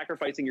without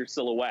sacrificing your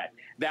silhouette.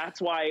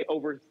 That's why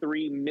over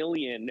 3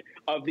 million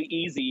of the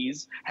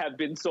Easies have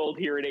been sold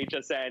here at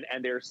HSN,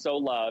 and they're so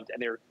loved,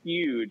 and they're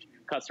huge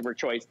customer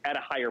choice at a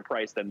higher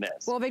price than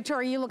this. Well,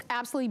 Victoria, you look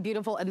absolutely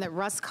beautiful in the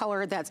rust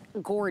color. That's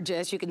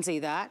gorgeous. You can see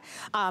that.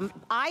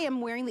 I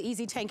am wearing the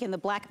Easy Tank in the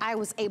black. I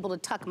was able to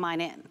tuck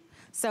mine in.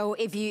 So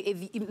if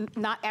you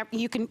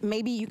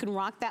maybe you can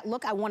rock that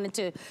look. I wanted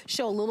to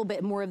show a little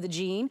bit more of the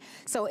jean.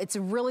 So it's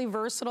really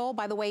versatile.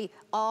 By the way,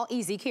 all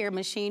easy care,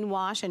 machine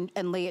wash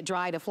and lay it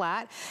dry to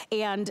flat.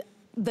 And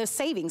the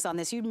savings on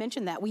this, you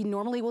mentioned that. We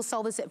normally will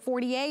sell this at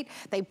 $48.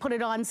 They put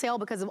it on sale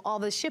because of all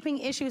the shipping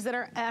issues that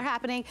are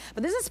happening.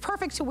 But this is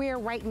perfect to wear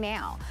right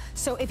now.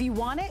 So if you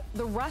want it,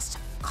 the rust,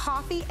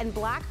 coffee, and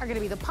black are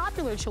gonna be the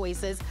popular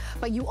choices,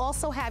 but you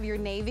also have your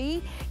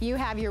navy, you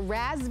have your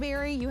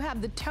raspberry, you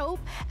have the taupe,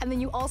 and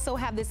then you also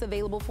have this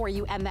available for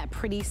you, and that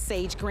pretty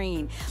sage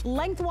green.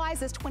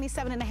 Lengthwise is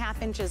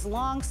 27.5 inches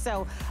long,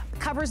 so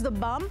covers the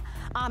bum.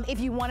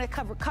 If you want to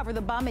cover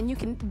the bum, and you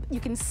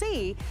can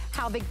see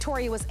how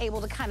Victoria was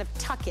able to kind of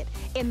tuck it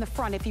in the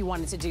front if you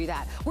wanted to do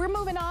that. We're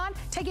moving on.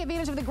 Take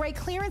advantage of the great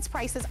clearance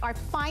prices. Our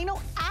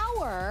final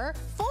hour,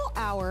 full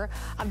hour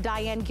of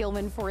Diane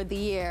Gilman for the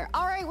year.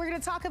 All right, we're going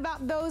to talk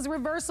about those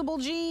reversible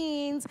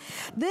jeans.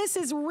 This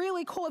is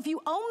really cool. If you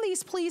own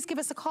these, please give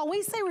us a call. When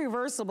we say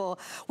reversible,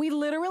 we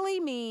literally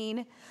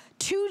mean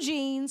 2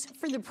 jeans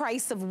for the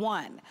price of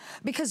 1.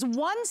 Because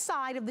one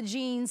side of the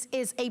jeans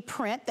is a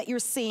print that you're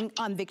seeing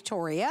on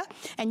Victoria.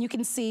 And you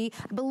can see,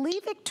 I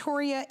believe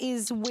Victoria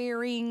is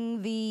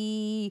wearing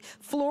the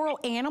floral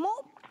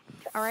animal.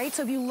 All right,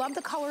 so if you love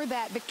the color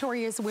that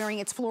Victoria is wearing,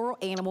 it's floral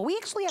animal. We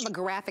actually have a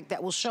graphic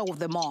that will show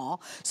them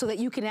all so that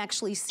you can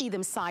actually see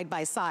them side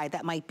by side.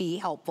 That might be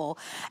helpful.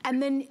 And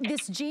then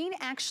this jean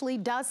actually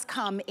does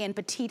come in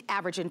petite,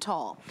 average, and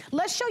tall.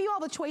 Let's show you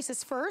all the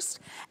choices first,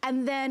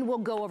 and then we'll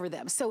go over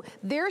them. So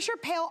there's your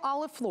pale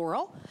olive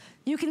floral.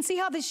 You can see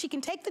how she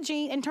can take the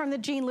jean and turn the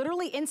jean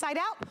literally inside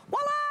out.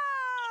 Voila!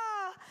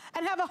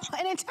 And have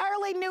an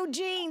entirely new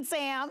jean,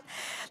 Sam.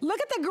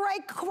 Look at the gray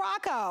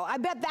croco. I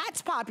bet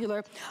that's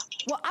popular.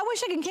 Well, I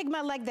wish I could kick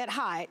my leg that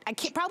high. I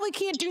probably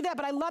can't do that,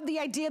 but I love the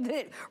idea that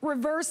it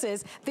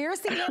reverses. There's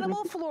the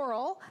animal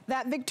floral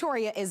that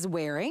Victoria is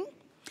wearing.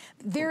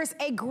 There's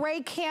a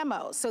gray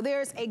camo. So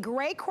there's a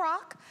gray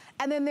croc,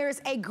 and then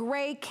there's a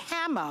gray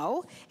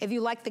camo, if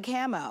you like the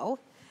camo.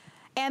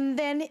 And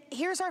then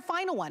here's our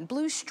final one,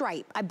 blue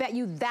stripe. I bet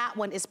you that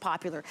one is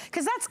popular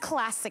because that's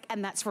classic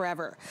and that's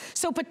forever.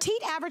 So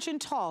petite, average, and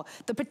tall.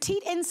 The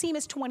petite inseam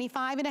is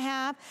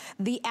 25.5,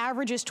 the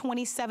average is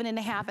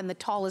 27.5, and the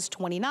tall is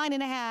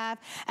 29.5.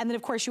 And then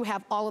of course you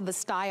have all of the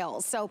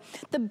styles. So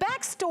the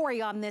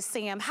backstory on this,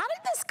 Sam, how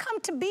did this come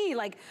to be?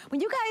 Like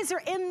when you guys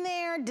are in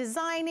there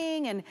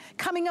designing and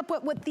coming up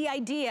with the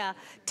idea,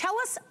 tell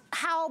us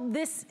how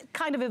this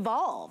kind of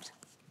evolved.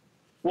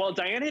 Well,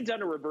 Diane had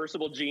done a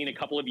reversible jean a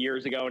couple of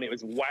years ago, and it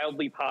was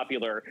wildly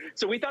popular.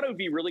 So we thought it would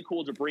be really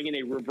cool to bring in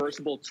a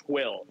reversible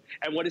twill.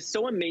 And what is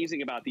so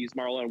amazing about these,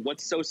 Marla, and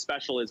what's so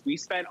special is we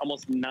spent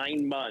almost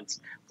 9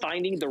 months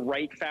finding the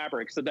right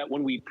fabric so that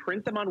when we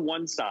print them on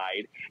one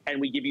side and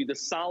we give you the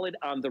solid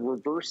on the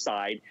reverse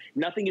side,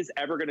 nothing is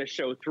ever going to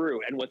show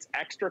through. And what's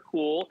extra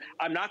cool,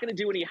 I'm not going to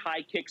do any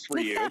high kicks for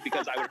you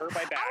because I would hurt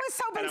my back. I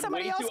was hoping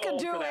somebody else could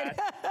do it.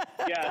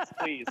 Yes,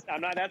 please.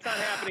 That's not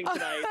happening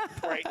tonight,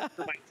 right,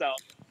 for myself.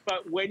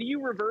 But when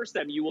you reverse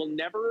them, you will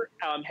never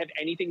have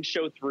anything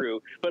show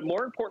through. But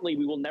more importantly,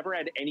 we will never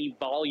add any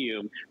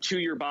volume to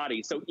your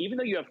body. So even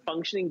though you have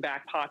functioning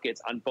back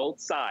pockets on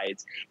both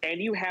sides, and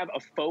you have a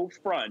faux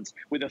front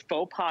with a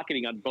faux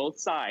pocketing on both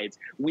sides,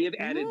 we have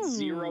added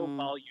 0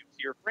 volume to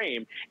your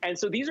frame. And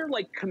so these are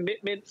like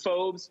commitment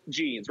phobes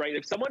jeans, right?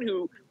 If someone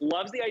who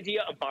loves the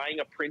idea of buying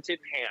a printed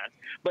pant,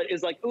 but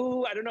is like,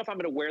 ooh, I don't know if I'm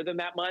going to wear them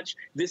that much,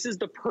 this is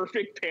the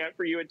perfect pant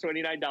for you at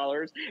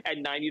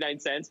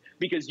 $29.99,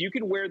 because you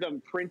can wear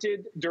them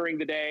printed during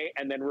the day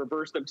and then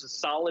reverse them to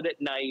solid at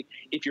night.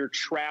 If you're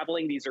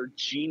traveling, these are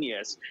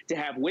genius to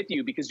have with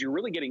you, because you're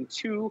really getting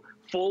two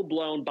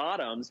full-blown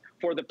bottoms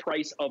for the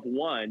price of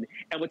one.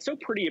 And what's so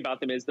pretty about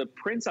them is the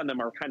prints on them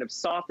are kind of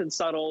soft and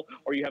subtle,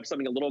 or you have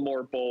something a little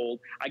more bold.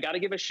 I got to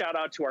give a shout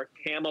out to our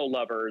camo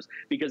lovers,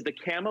 because the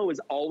camo is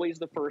always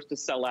the first to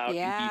sell out in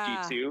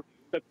DG2.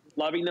 But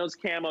loving those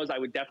camos, I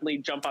would definitely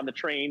jump on the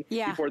train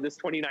before this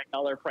 $29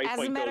 price point goes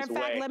away. As a matter of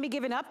fact, let me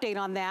give an update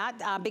on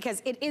that,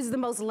 because it is the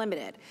most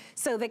limited.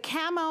 So the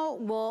camo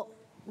will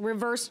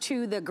reverse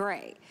to the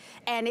gray,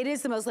 and it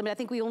is the most limited. I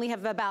think we only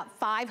have about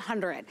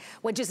 500,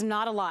 which is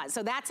not a lot.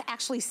 So that's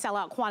actually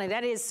sellout quantity.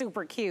 That is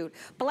super cute.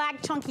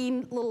 Black chunky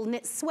little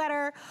knit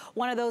sweater,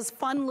 one of those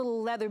fun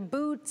little leather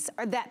boots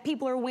that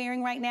people are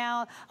wearing right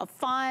now, a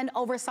fun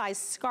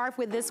oversized scarf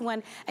with this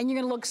one, and you're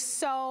gonna look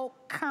so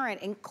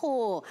current and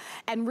cool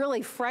and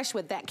really fresh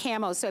with that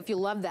camo. So if you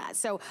love that.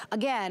 So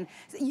again,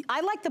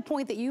 I like the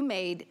point that you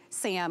made,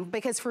 Sam,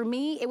 because for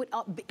me,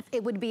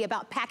 it would be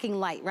about packing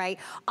light, right?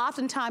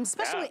 Oftentimes,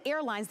 especially with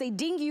airlines, they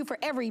ding you for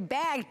every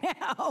bag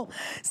now.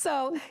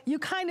 So you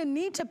kind of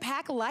need to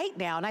pack light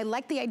now, and I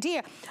like the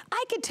idea.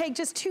 I could take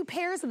just 2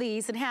 pairs of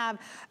these and have,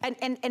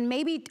 and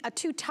maybe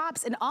 2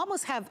 tops, and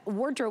almost have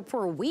wardrobe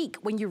for a week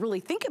when you really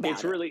think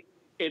about it.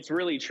 It's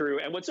really true.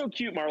 And what's so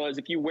cute, Marla, is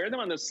if you wear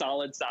them on the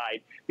solid side,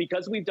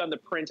 because we've done the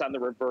print on the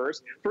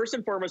reverse, first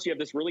and foremost, you have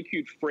this really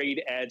cute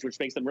frayed edge, which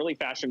makes them really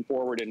fashion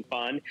forward and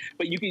fun.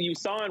 But you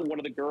saw on one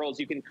of the girls,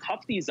 you can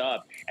cuff these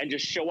up and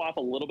just show off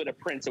a little bit of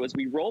print. So as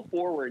we roll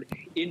forward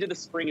into the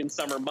spring and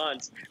summer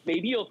months,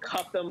 maybe you'll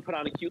cuff them, put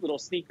on a cute little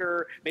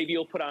sneaker. Maybe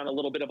you'll put on a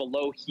little bit of a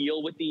low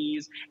heel with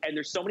these. And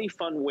there's so many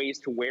fun ways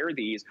to wear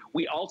these.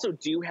 We also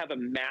do have a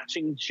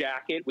matching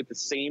jacket with the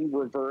same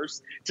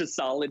reverse to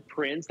solid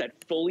prints that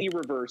fully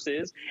reverses.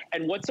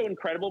 And what's so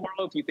incredible,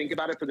 Marlo, if you think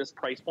about it for this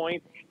price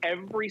point,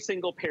 every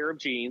single pair of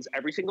jeans,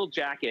 every single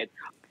jacket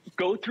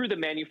go through the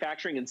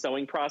manufacturing and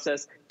sewing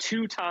process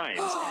 2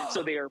 times.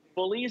 So they are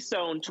fully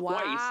sewn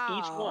twice,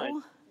 each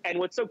one. And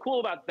what's so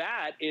cool about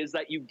that is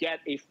that you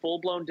get a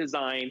full-blown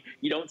design.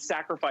 You don't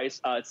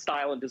sacrifice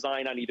style and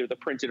design on either the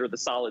printed or the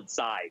solid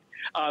side.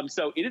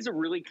 So it is a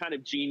really kind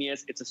of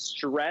genius. It's a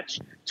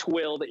stretch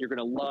twill that you're going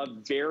to love.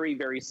 Very,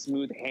 very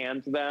smooth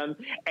hand to them.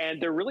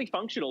 And they're really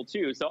functional,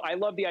 too. So I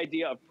love the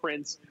idea of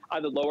prints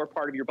on the lower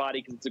part of your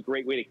body, because it's a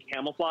great way to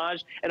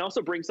camouflage and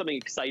also bring something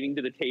exciting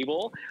to the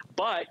table.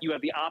 But you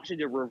have the option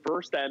to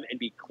reverse them and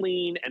be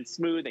clean and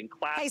smooth and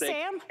classic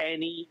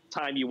any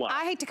time you want.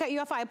 I hate to cut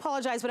you off. I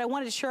apologize, but I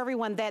wanted to show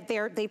everyone that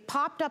they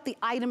popped up the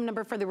item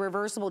number for the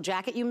reversible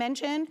jacket you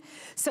mentioned.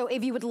 So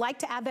if you would like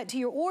to add that to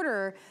your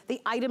order,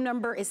 the item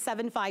number is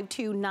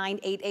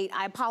 752988.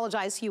 I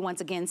apologize to you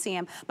once again,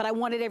 Sam, but I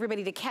wanted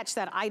everybody to catch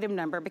that item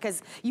number,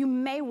 because you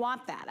may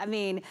want that. I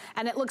mean,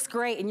 and it looks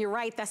great, and you're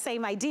right, the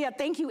same idea.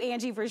 Thank you,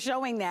 Angie, for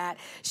showing that.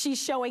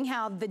 She's showing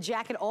how the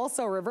jacket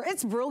also reverses.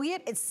 It's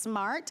brilliant, it's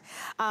smart.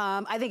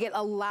 I think it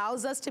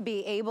allows us to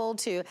be able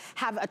to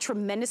have a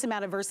tremendous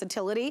amount of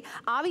versatility.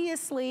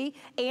 Obviously,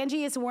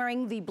 Angie is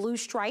wearing the blue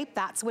stripe,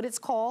 that's what it's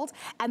called.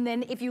 And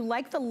then if you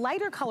like the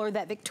lighter color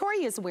that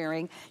Victoria is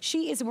wearing,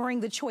 she is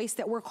wearing the choice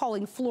that we're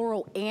calling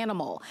floral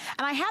animal.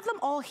 And I have them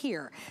all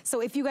here.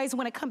 So if you guys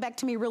want to come back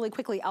to me really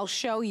quickly, I'll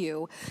show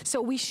you.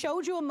 So we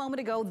showed you a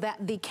moment ago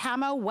that the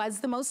camo was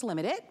the most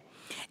limited.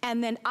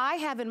 And then I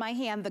have in my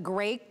hand the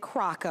gray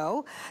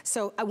croco.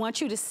 So I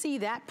want you to see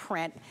that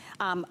print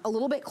a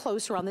little bit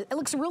closer on this. It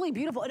looks really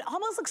beautiful. It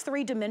almost looks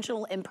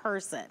 3-dimensional in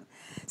person.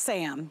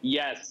 Sam.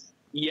 Yes.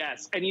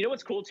 Yes, and you know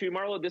what's cool too,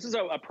 Marlo? This is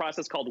a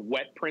process called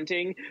wet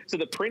printing. So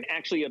the print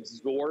actually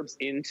absorbs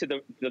into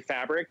the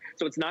fabric.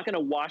 So it's not gonna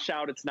wash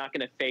out, it's not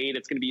gonna fade,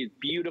 it's gonna be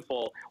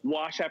beautiful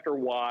wash after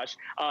wash.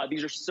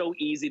 These are so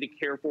easy to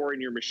care for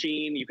in your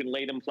machine. You can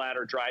lay them flat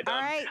or dry them.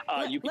 All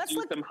right. You can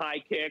use them high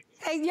kick.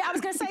 Hey, yeah, I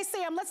was gonna say,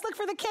 Sam, let's look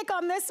for the kick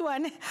on this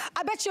one.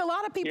 I bet you a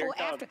lot of people,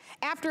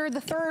 after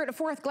the 3rd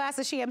or 4th glass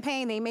of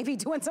champagne, they may be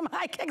doing some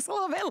high kicks a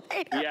little bit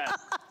later. Yes.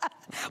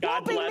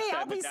 God bless me,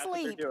 I'll be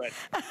asleep.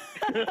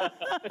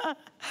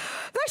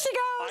 There she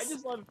goes. I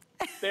just love,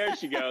 there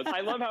she goes.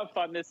 I love how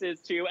fun this is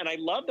too. And I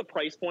love the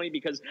price point,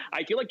 because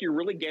I feel like you're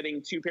really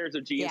getting 2 pairs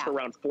of jeans for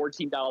around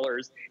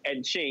 $14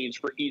 and change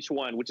for each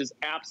one, which is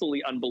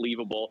absolutely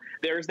unbelievable.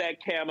 There's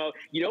that camo.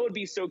 You know, it would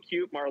be so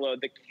cute, Marlo,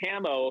 the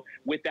camo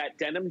with that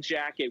denim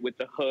jacket with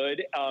the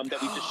hood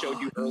that we just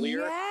showed you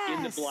earlier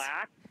in the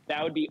black.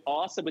 That would be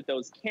awesome with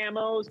those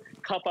camos.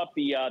 Cuff up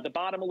the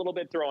bottom a little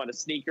bit, throw on a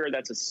sneaker.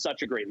 That's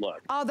such a great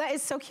look. Oh, that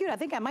is so cute. I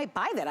think I might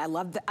buy that. I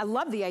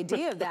love the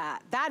idea of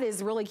that. That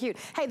is really cute.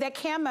 Hey, that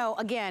camo,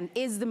 again,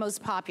 is the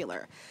most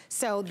popular.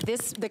 So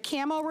the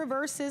camo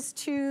reverses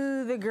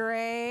to the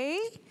gray.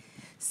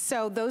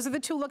 So those are the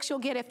 2 looks you'll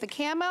get if the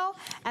camo.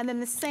 And then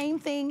the same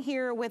thing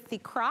here with the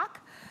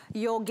croc.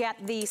 You'll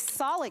get the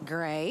solid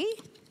gray,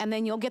 and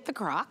then you'll get the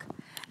croc.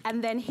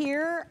 And then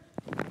here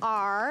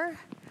are,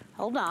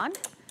 hold on,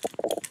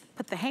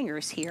 put the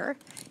hangers here.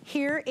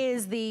 Here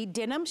is the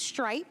denim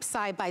stripe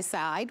side by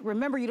side.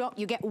 Remember,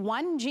 you get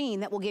one jean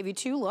that will give you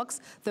 2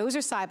 looks. Those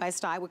are side by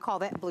side. We call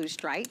that blue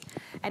stripe.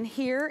 And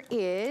here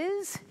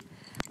is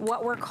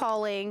what we're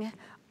calling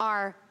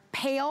our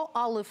pale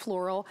olive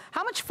floral.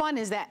 How much fun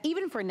is that,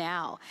 even for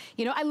now?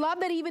 You know, I love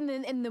that even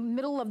in the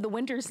middle of the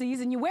winter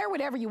season, you wear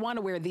whatever you want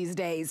to wear these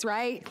days,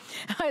 right?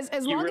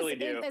 As long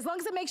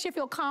as it makes you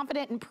feel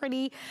confident and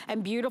pretty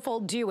and beautiful,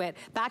 do it.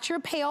 That's your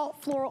pale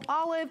floral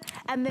olive.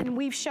 And then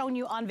we've shown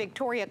you on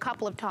Victoria a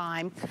couple of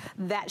times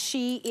that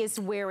she is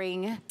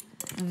wearing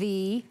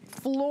the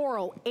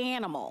floral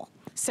animal.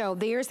 So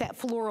there's that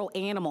floral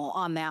animal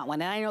on that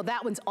one. And I know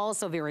that one's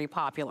also very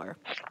popular.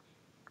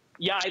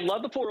 Yeah, I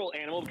love the floral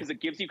animal because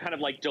it gives you kind of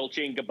like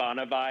Dolce &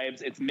 Gabbana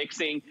vibes. It's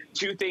mixing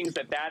 2 things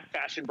that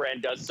fashion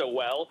brand does so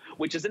well,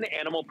 which is an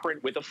animal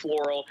print with a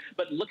floral.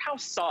 But look how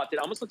soft. It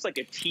almost looks like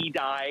a tea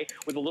dye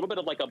with a little bit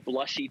of like a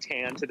blushy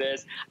tan to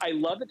this. I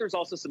love that there's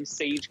also some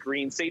sage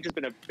green. Sage has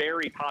been a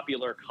very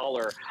popular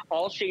color.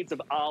 All shades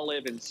of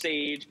olive and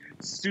sage,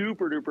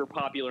 super duper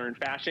popular in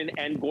fashion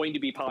and going to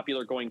be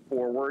popular going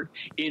forward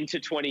into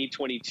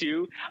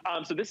 2022.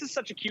 So this is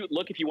such a cute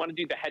look if you want to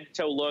do the head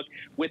to toe look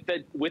with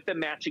the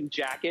matching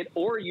jacket,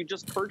 or you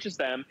just purchase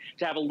them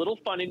to have a little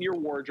fun in your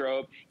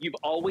wardrobe. You've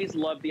always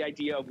loved the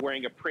idea of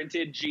wearing a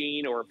printed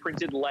jean or a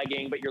printed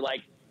legging, but you're like,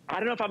 I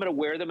don't know if I'm going to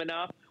wear them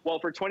enough. Well,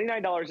 for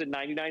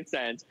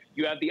 $29.99,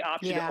 you have the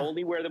option to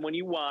only wear them when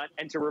you want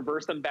and to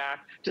reverse them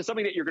back to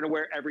something that you're going to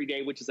wear every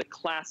day, which is a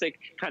classic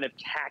kind of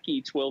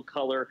khaki twill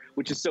color,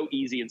 which is so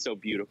easy and so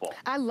beautiful.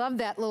 I love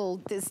that little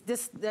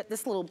this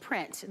little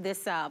print,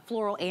 this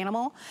floral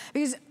animal,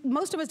 because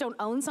most of us don't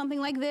own something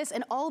like this,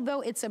 and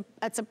although it's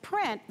a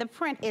print, the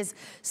print is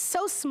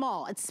so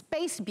small, it's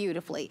spaced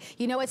beautifully.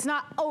 You know, it's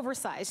not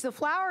oversized. The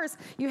flowers,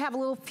 you have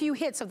a few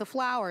hits of the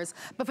flowers,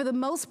 but for the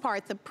most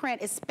part, the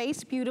print is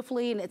spaced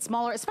beautifully and it's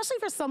smaller, especially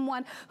for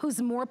someone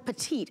who's more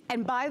petite.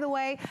 And by the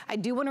way, I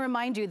do want to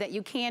remind you that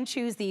you can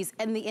choose these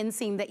in the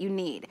inseam that you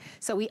need.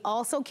 So we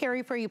also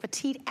carry for you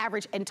petite,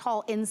 average, and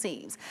tall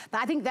inseams.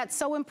 I think that's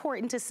so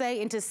important to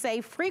say, and to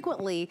say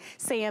frequently,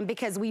 Sam,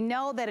 because we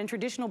know that in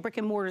traditional brick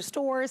and mortar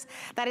stores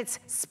that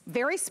it's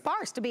very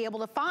sparse to be able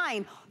to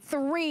find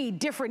 3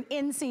 different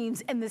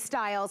inseams in the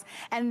styles,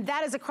 and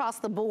that is across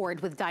the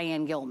board with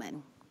Diane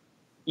Gilman.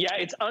 Yeah,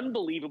 it's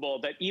unbelievable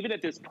that even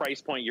at this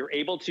price point, you're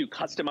able to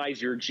customize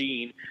your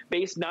jean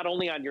based not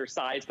only on your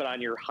size, but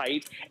on your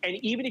height. And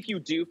even if you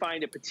do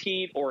find a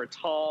petite or a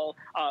tall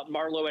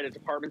Marlo at a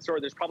department store,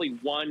 there's probably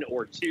 1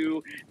 or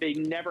 2. They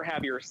never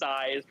have your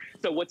size.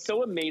 So what's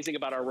so amazing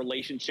about our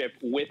relationship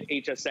with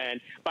HSN,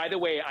 by the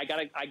way,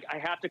 I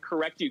have to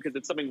correct you because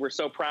it's something we're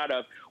so proud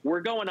of.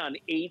 We're going on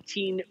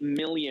 18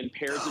 million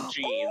pairs of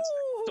jeans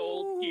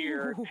sold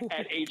here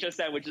at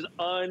HSN, which is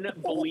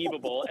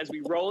unbelievable. As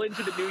we roll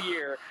into the new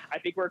year, I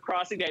think we're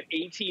crossing that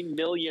 18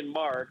 million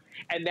mark.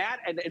 And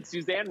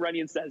Suzanne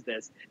Runyon says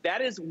this,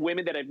 that is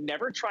women that have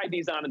never tried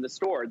these on in the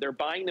store. They're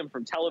buying them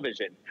from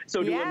television.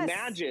 So to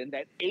imagine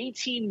that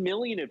 18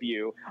 million of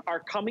you are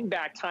coming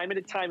back time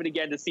and time and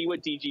again to see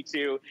what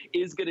DG2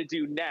 is going to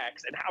do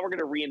next and how we're going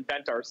to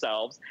reinvent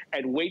ourselves,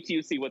 and wait till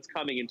you see what's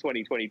coming in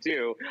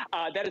 2022.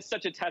 That is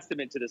such a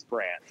testament to this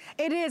brand.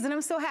 It is, and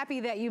I'm so happy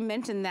that you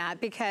mentioned that,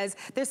 because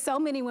there's so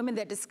many women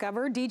that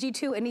discover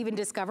DG2 and even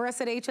discover us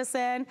at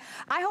HSN.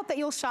 I hope that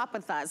you'll shop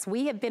with us.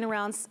 We have been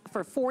around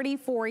for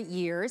 44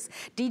 years.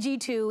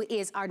 DG2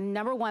 is our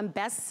 #1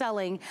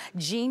 best-selling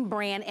jean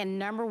brand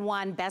and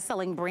 #1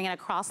 best-selling brand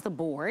across the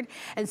board.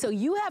 And so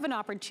you have an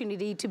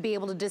opportunity to be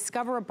able to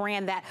discover a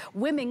brand that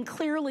women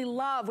clearly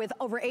love, with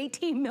over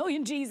 18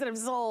 million jeans that have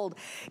sold.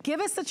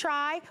 Give us a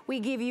try. We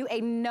give you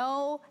a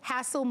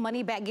no-hassle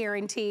money-back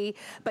guarantee,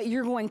 but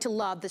you're going to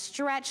love the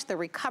stretch, the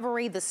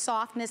recovery, the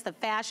softness, the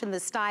fashion, the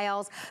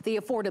styles, the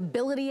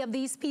affordability of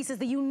these pieces,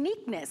 the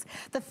uniqueness,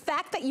 the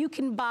fact that you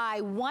can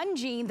buy 1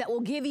 jean that will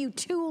give you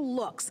 2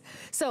 looks.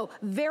 So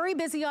very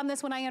busy on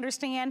this one, I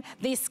understand.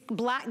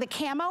 The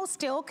camo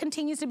still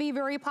continues to be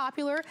very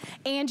popular.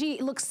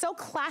 Angie looks so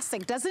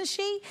classic, doesn't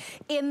she?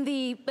 In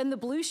the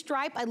blue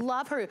stripe, I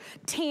love her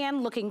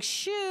tan looking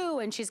shoe,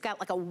 and she's got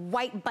like a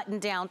white button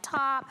down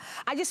top.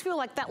 I just feel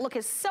like that look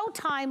is so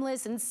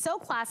timeless and so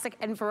classic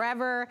and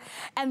forever.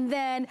 And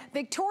then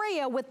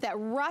Victoria with that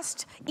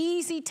rust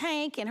easy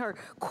tank and her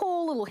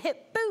cool little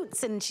hip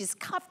boots, and she's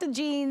cuffed the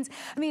jeans.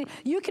 I mean,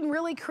 you can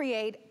really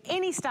create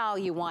any style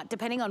you want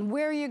depending on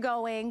where you're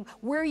going,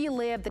 where you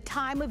live, the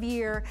time of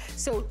year.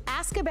 So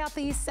ask about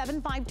these.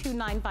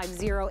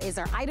 752950 is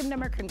our item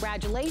number.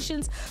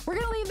 Congratulations. We're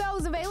gonna leave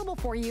those available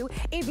for you.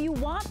 If you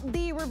want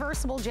the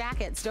reversible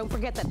jackets, don't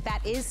forget that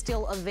that is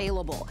still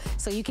available.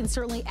 So you can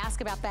certainly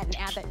ask about that and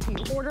add that to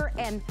your order.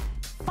 And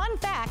Fun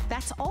fact,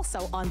 that's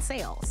also on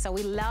sale. So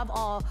we love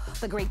all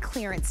the great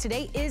clearance.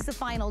 Today is the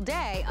final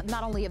day,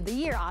 not only of the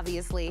year,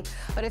 obviously,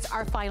 but it's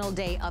our final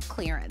day of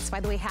clearance. By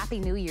the way, Happy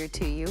New Year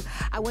to you.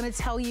 I want to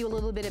tell you a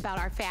little bit about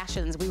our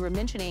fashions. We were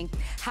mentioning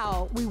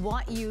how we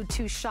want you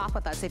to shop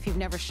with us if you've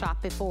never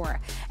shopped before.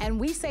 And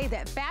we say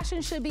that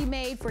fashion should be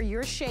made for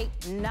your shape,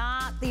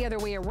 not the other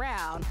way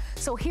around.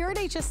 So here at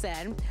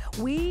HSN,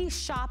 we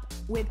shop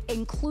with an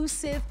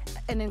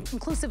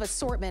inclusive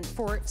assortment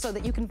so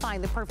that you can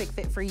find the perfect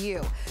fit for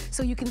you.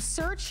 So you can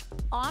search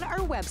on our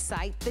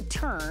website the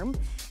term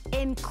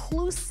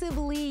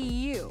inclusively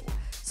you.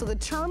 So the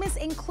term is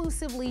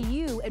inclusively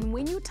you, and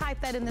when you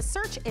type that in the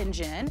search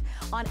engine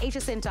on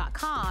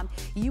hsn.com,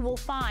 you will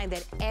find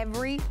that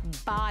every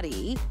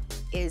body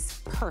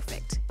is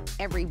perfect.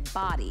 Every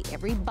body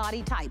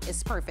type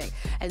is perfect.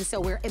 And so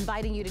we're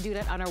inviting you to do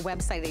that on our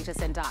website,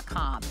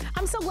 hsn.com.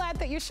 I'm so glad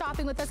that you're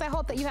shopping with us. I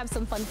hope that you have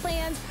some fun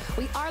plans.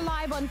 We are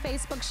live on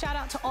Facebook. Shout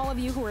out to all of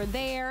you who are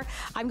there.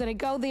 I'm gonna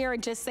go there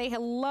and just say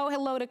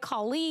hello to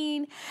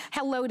Colleen,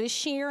 hello to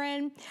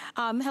Sharon,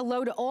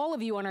 hello to all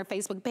of you on our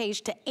Facebook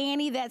page, to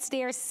Annie that's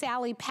there,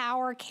 Sally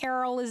Power,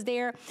 Carol is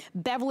there,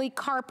 Beverly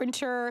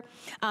Carpenter,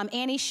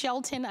 Annie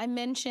Shelton I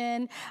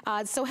mentioned.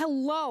 So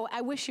hello,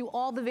 I wish you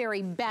all the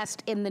very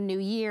best in the new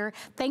year.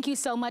 Thank you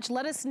so much.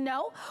 Let us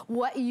know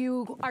what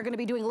you are going to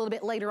be doing a little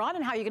bit later on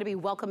and how you're going to be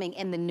welcoming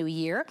in the new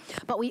year.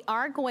 But we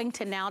are going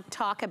to now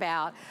talk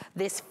about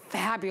this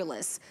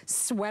fabulous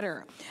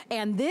sweater.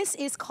 And this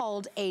is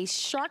called a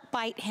shark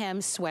bite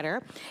hem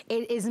sweater.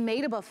 It is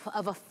made of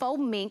a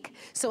faux mink,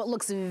 so it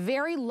looks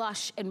very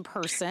lush in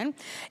person.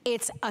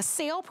 It's a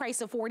sale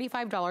price of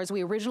 $45.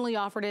 We originally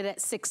offered it at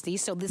 $60,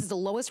 so this is the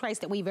lowest price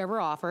that we've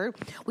ever offered.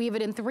 We have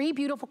it in 3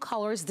 beautiful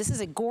colors. This is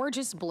a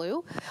gorgeous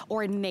blue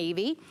or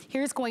navy.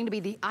 Here's going to be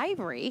the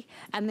ivory,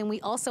 and then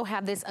we also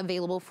have this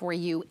available for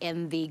you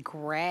in the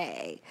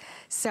gray.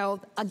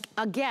 So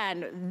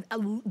again,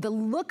 the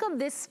look of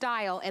this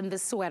style and the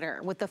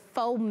sweater with the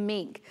faux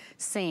mink,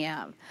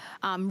 Sam,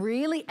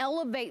 really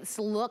elevates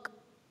the look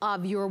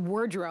of your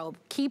wardrobe,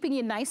 keeping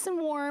you nice and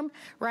warm,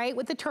 right,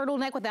 with the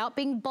turtleneck without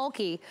being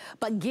bulky,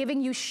 but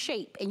giving you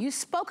shape. And you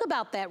spoke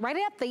about that right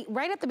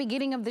at the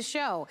beginning of the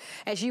show,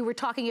 as you were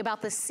talking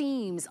about the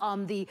seams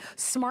on the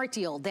Smart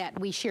Deal that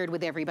we shared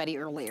with everybody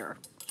earlier.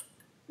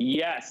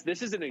 Yes,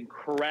 this is an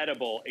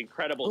incredible Ooh,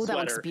 sweater. That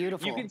looks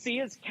beautiful. You can see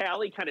as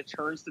Callie kind of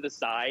turns to the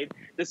side,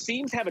 the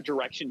seams have a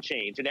direction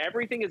change and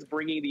everything is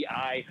bringing the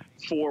eye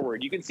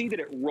forward. You can see that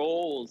it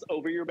rolls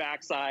over your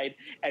backside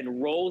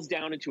and rolls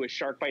down into a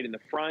shark bite in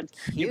the front.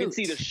 Cute. You can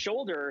see the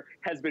shoulder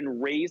has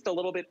been raised a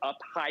little bit up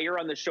higher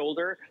on the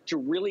shoulder to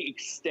really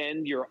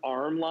extend your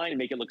arm line and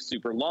make it look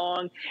super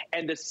long.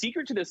 And the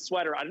secret to this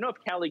sweater, I don't know if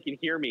Callie can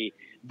hear me,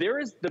 there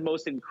is the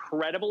most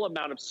incredible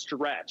amount of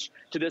stretch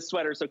to this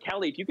sweater. So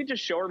Callie, if you could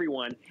just show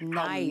everyone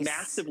how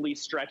massively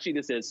stretchy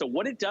this is. So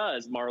what it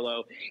does,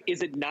 Marlo,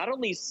 is it not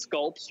only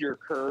sculpts your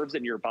curves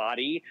in your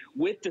body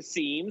with the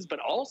seams, but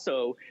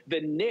also the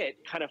knit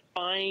kind of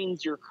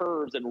finds your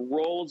curves and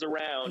rolls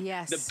around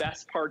the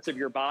best parts of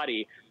your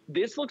body.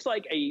 This looks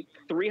like a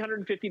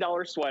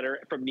 $350 sweater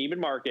from Neiman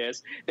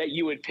Marcus that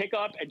you would pick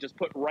up and just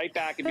put right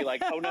back and be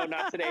like, oh no,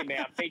 not today,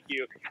 ma'am, thank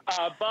you.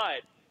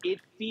 But it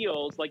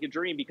feels like a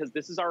dream because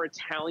this is our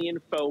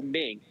Italian faux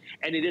mink,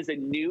 and it is a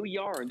new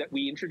yarn that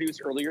we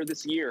introduced earlier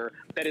this year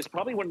that is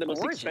probably one of the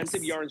most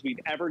expensive yarns we've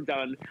ever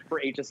done for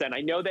HSN.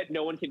 I know that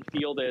no one can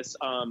feel this,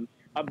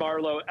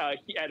 Marlo,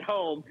 at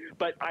home,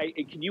 but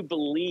can you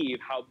believe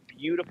how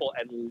beautiful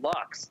and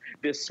luxe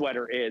this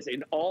sweater is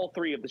in all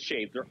 3 of the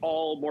shades? They're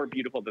all more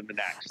beautiful than the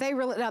next. They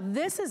really, now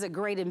this is a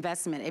great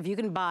investment. If you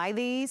can buy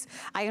these,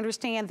 I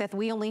understand that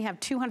we only have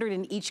 200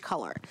 in each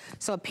color.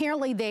 So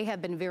apparently they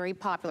have been very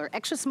popular.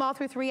 Extra small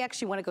through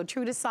 3X, you wanna go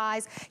true to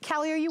size.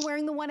 Callie, are you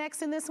wearing the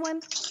 1X in this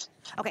one?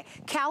 Okay,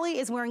 Callie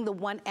is wearing the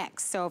 1X.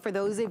 So for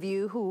those of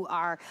you who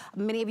are,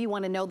 many of you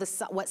want to know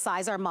what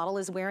size our model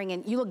is wearing,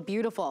 and you look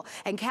beautiful.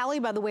 And Callie,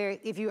 by the way,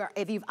 if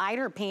you've eyed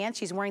her pants,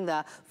 she's wearing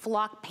the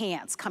flock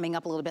pants coming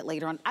up a little bit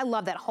later on. I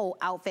love that whole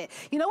outfit.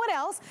 You know what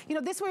else? You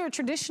know, this were a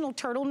traditional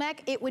turtleneck,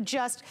 it would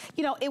just,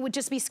 you know, it would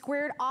just be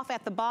squared off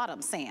at the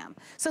bottom, Sam.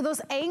 So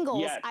those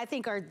angles, I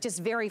think, are just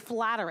very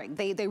flattering.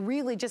 They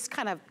really just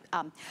kind of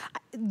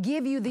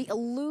give you the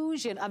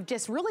illusion of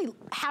just really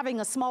having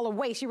a smaller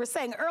waist. You were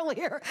saying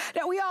earlier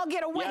that we all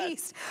get a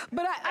waist,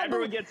 but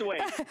everyone gets a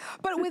waist.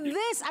 But with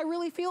this, I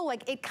really feel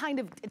like it kind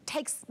of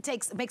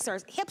makes our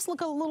hips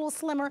look a little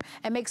slimmer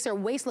and makes our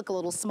waist look a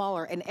little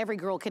smaller, and every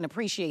girl can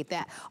appreciate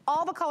that.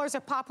 All the colors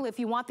are popular. If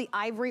you want the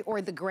ivory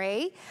or the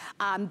gray,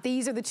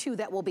 these are the 2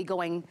 that will be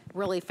going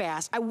really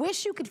fast. I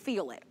wish you could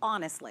feel it,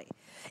 honestly.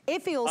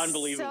 It feels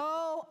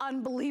so so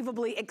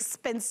unbelievably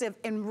expensive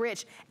and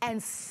rich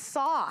and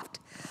soft.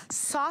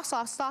 Soft,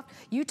 soft, soft.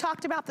 You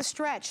talked about the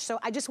stretch, so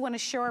I just want to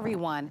show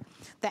everyone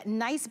that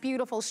nice,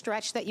 beautiful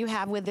stretch that you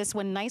have with this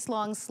one. Nice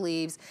long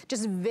sleeves,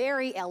 just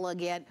very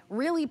elegant,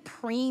 really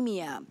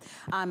premium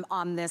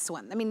on this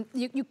one. I mean,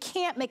 you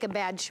can't make a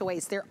bad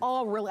choice. They're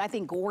all really, I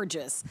think,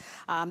 gorgeous.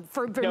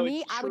 For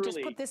me, I would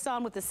just put this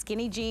on with a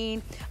skinny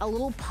jean, a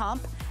little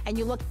pump, and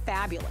you look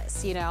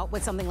fabulous, you know,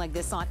 with something like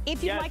this on.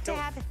 If you'd like to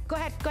have it, go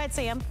ahead,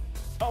 Sam.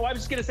 Oh, I was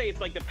just gonna say,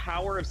 it's like the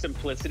power of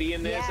simplicity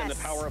in this and the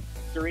power of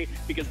luxury,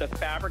 because the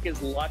fabric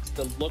is luxe,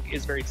 the look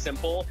is very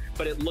simple,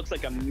 but it looks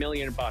like $1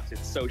 million.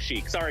 It's so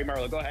chic. Sorry,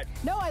 Marlo, go ahead.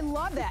 No, I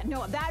love that.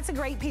 No, that's a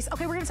great piece.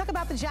 Okay, we're gonna talk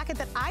about the jacket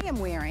that I am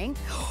wearing.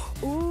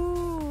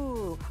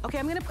 Ooh, okay,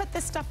 I'm gonna put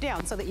this stuff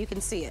down so that you can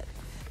see it,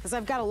 because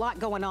I've got a lot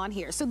going on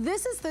here. So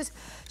this is this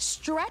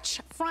stretch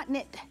front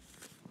knit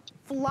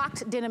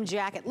flocked denim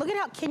jacket. Look at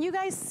how, can you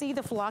guys see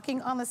the flocking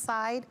on the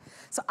side?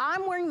 So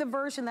I'm wearing the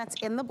version that's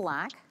in the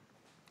black,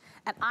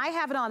 and I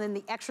have it on in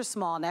the extra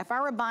small. Now, if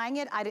I were buying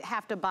it, I'd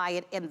have to buy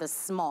it in the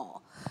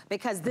small,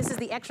 because this is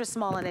the extra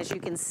small, and as you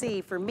can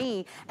see, for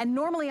me, and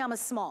normally I'm a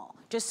small,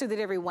 just so that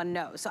everyone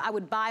knows. So I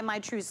would buy my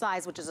true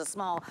size, which is a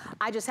small.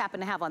 I just happen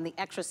to have on the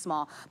extra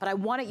small, but I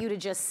wanted you to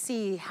just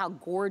see how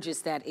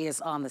gorgeous that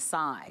is on the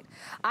side.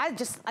 I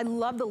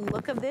love the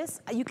look of this.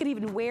 You could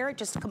even wear it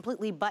just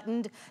completely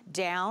buttoned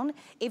down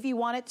if you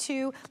wanted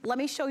to. Let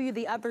me show you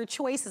the other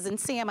choices, and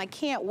Sam, I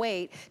can't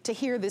wait to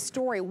hear this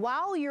story.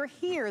 While you're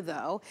here,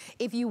 though,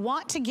 if you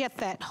want to get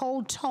that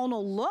whole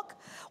tonal look,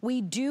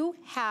 we do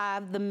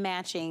have the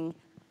matching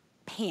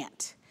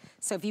pant.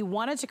 So if you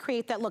wanted to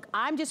create that look,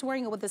 I'm just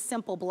wearing it with a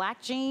simple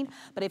black jean,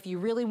 but if you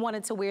really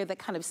wanted to wear that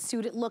kind of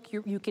suited look,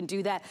 you can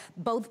do that.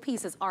 Both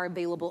pieces are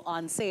available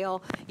on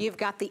sale. You've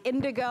got the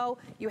indigo,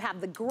 you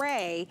have the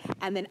gray,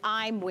 and then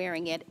I'm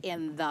wearing it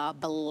in the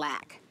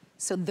black.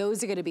 So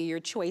those are gonna be your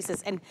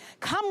choices. And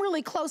come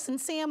really close, and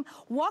Sam,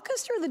 walk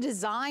us through the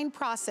design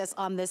process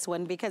on this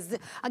one, because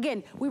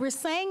again, we were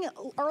saying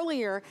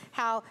earlier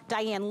how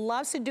Diane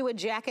loves to do a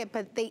jacket,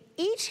 but they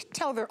each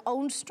tell their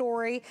own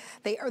story.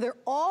 They're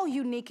all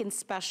unique and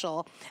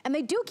special, and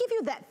they do give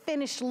you that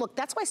finished look.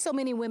 That's why so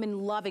many women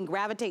love and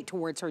gravitate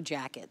towards her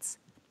jackets.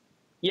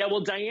 Yeah,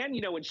 well, Diane,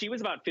 you know, when she was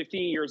about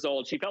 15 years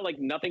old, she felt like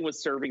nothing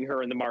was serving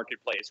her in the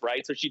marketplace,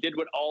 right? So she did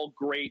what all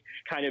great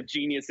kind of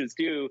geniuses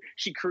do.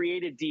 She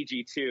created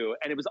DG2,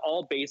 and it was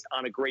all based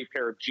on a great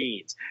pair of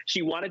jeans.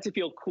 She wanted to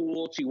feel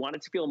cool. She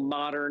wanted to feel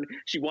modern.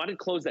 She wanted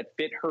clothes that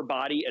fit her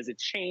body as it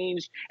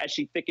changed, as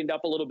she thickened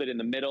up a little bit in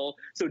the middle.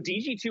 So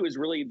DG2 is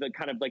really the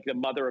kind of like the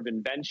mother of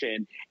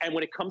invention. And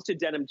when it comes to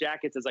denim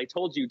jackets, as I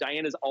told you,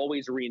 Diane is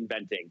always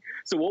reinventing.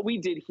 So what we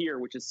did here,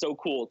 which is so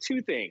cool,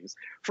 two things.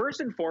 First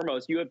and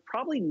foremost, you have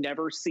probably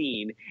never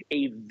seen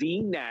a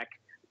V-neck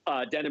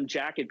denim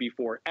jacket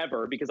before,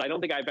 ever, because I don't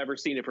think I've ever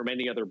seen it from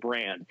any other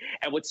brand.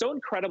 And what's so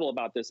incredible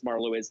about this,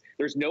 Marlo, is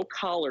there's no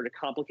collar to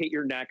complicate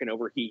your neck and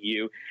overheat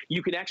you.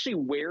 You can actually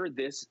wear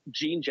this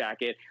jean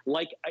jacket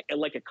like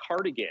a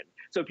cardigan.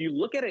 So if you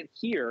look at it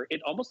here,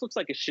 it almost looks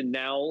like a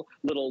Chanel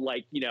little,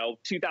 like, you know,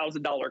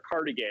 $2,000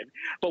 cardigan.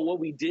 But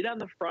what we did on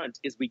the front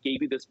is we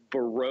gave you this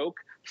Baroque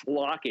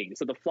flocking.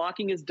 So the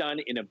flocking is done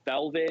in a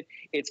velvet.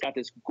 It's got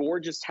this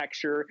gorgeous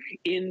texture.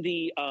 In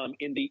the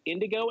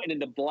indigo and in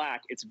the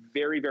black, it's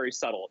very, very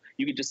subtle.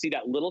 You can just see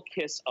that little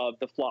kiss of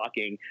the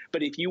flocking.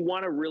 But if you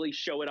want to really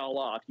show it all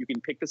off, you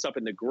can pick this up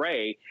in the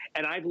gray.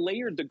 And I've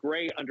layered the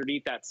gray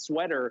underneath that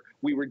sweater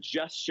we were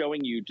just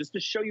showing you, just to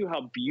show you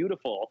how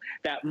beautiful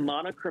that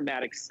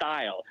monochromatic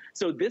style.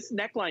 So this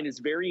neckline is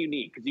very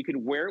unique, because you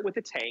can wear it with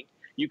a tank.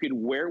 You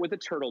can wear it with a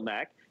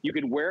turtleneck. You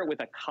can wear it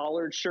with a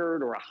collared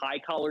shirt or a high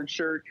collared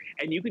shirt,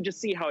 and you can just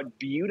see how it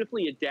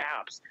beautifully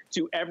adapts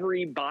to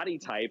every body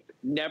type,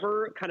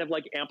 never kind of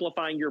like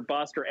amplifying your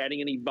bust or adding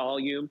any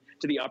volume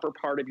to the upper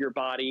part of your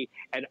body.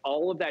 And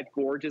all of that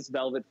gorgeous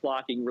velvet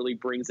flocking really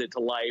brings it to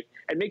life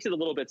and makes it a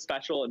little bit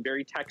special and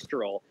very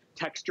textural.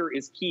 Texture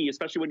is key,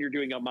 especially when you're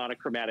doing a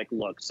monochromatic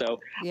look. So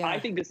yeah. I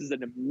think this is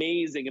an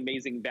amazing,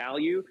 amazing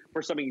value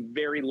for something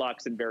very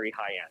luxe and very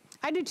high end.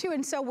 I do too,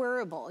 and so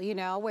wearable, you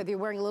know, whether you're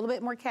wearing a little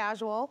bit more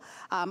casual.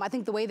 I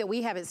think the way that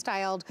we have it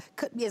styled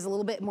is a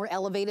little bit more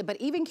elevated, but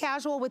even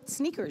casual with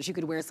sneakers, you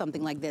could wear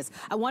something like this.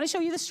 I want to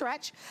show you the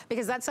stretch,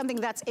 because that's something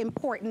that's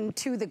important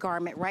to the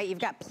garment, right? You've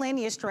got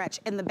plenty of stretch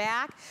in the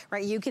back,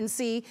 right? You can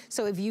see,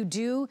 so if you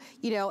do,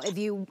 you know,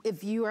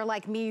 if you are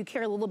like me, you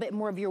carry a little bit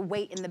more of your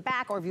weight in the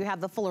back, or if you have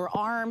the fuller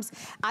arms.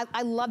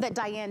 I love that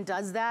Diane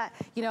does that.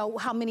 You know,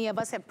 how many of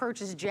us have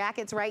purchased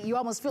jackets, right? You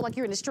almost feel like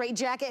you're in a straight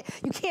jacket.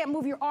 You can't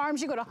move your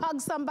arms. You go to hug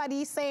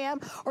somebody, Sam,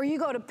 or you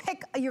go to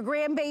pick your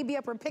grandbaby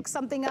up or pick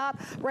something up,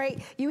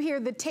 right? You hear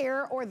the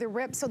tear or the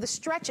rip. So the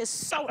stretch is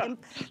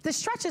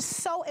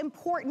so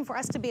important for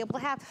us to be able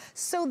to have,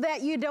 so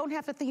that you don't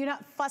have to think, you're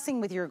not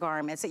fussing with your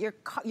garments, that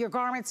your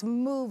garments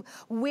move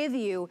with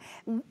you,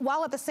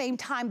 while at the same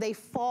time they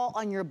fall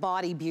on your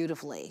body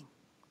beautifully.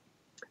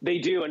 They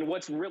do, and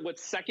what's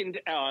second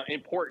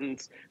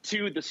importance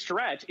to the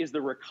stretch is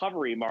the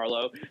recovery,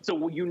 Marlo.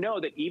 So you know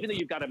that even though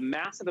you've got a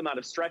massive amount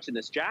of stretch in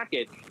this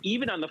jacket,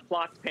 even on the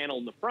flocked panel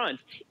in the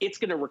front, it's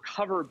going to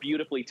recover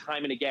beautifully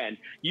time and again.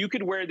 You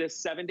could wear this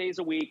 7 days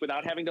a week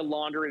without having to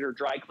launder it or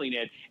dry clean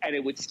it, and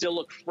it would still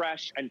look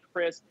fresh and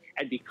crisp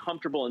and be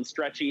comfortable and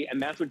stretchy,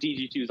 and that's what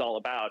DG2 is all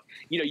about.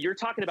 You know, you're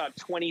talking about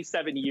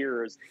 27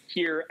 years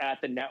here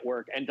at the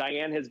network, and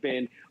Diane has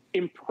been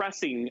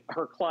impressing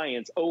her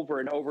clients over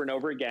and over and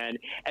over again.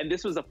 And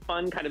this was a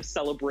fun kind of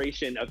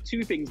celebration of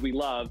two things we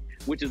love,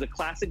 which is a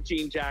classic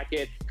jean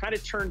jacket, kind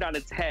of turned on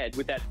its head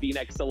with that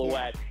V-neck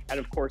silhouette. And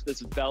of course, this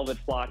velvet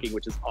flocking,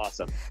 which is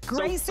awesome.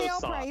 Great sale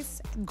price.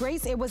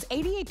 Grace, it was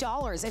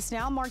 $88. It's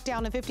now marked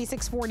down to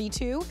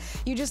 $56.42.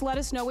 You just let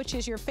us know which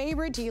is your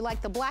favorite. Do you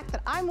like the black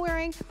that I'm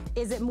wearing?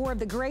 Is it more of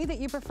the gray that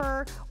you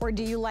prefer? Or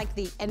do you like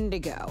the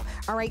indigo?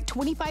 All right,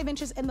 25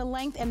 inches in the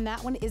length, and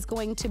that one is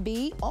going to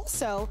be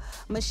also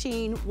machine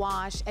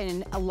wash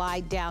and a lie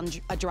down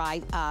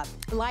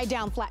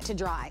flat to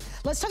dry.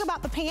 Let's talk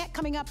about the pant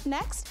coming up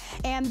next.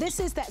 And this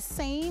is that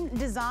same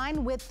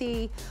design with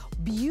the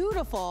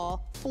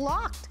beautiful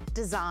flocked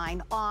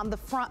design on the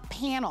front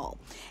panel.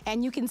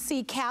 And you can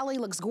see Callie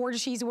looks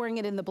gorgeous. She's wearing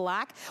it in the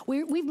black.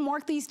 We've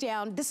marked these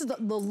down. This is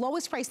the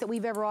lowest price that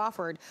we've ever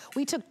offered.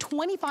 We took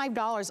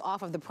 $25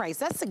 off of the price.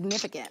 That's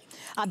significant.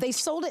 They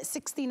sold at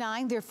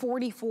 $69. They're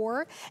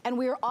 $44. And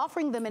we're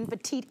offering them in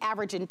petite,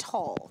 average, and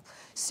tall.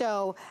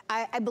 So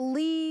I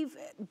believe,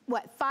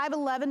 what,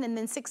 5'11" and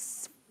then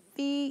 6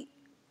 feet?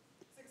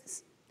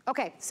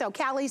 Okay, so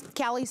Callie's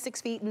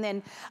 6 feet, and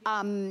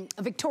then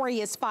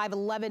Victoria's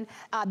 5'11".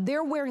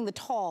 They're wearing the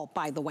tall,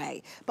 by the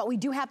way, but we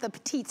do have the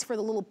petites for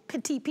the little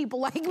petite people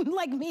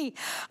like me,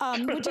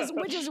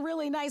 which is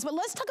really nice. But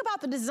let's talk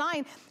about the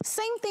design.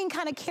 Same thing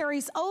kind of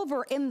carries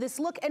over in this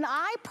look, and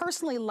I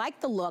personally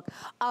like the look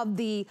of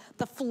the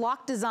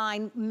flock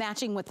design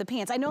matching with the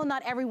pants. I know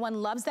not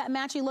everyone loves that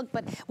matchy look,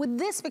 but with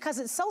this, because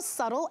it's so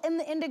subtle in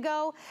the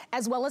indigo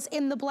as well as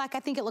in the black,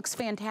 I think it looks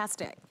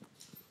fantastic.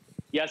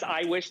 Yes,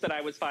 I wish that I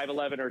was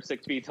 5'11" or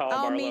 6 feet tall,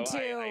 Marlo. Me too.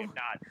 I am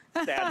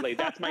not, sadly.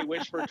 That's my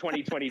wish for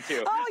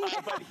 2022. Oh,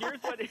 yeah. But here's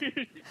what,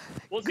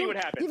 we'll see what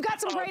happens. You've got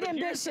some great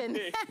ambition.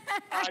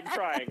 I'm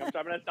trying.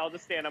 I'll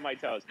just stand on my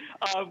toes.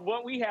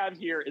 What we have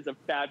here is a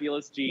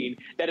fabulous jean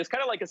that is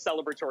kind of like a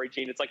celebratory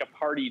jean. It's like a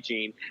party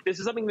jean. This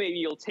is something maybe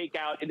you'll take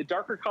out in the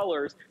darker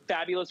colors,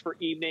 fabulous for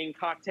evening,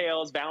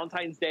 cocktails,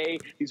 Valentine's Day.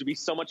 These would be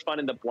so much fun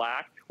in the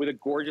black with a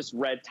gorgeous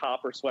red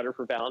top or sweater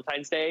for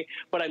Valentine's Day.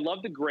 But I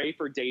love the gray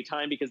for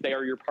daytime because they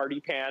are your party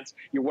pants,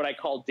 your what I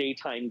call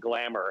daytime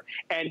glamour.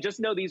 And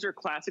just know these are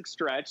classic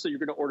stretch, so you're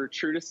going to order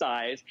true to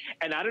size.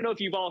 And I don't know if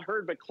you've all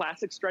heard, but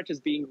classic stretch is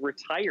being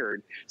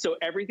retired. So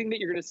everything that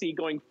you're going to see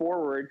going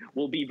forward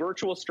will be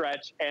virtual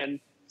stretch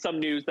and some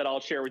news that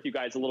I'll share with you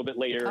guys a little bit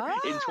later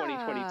in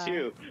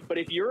 2022. But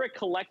if you're a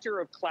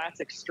collector of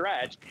classic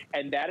stretch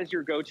and that is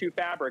your go-to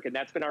fabric, and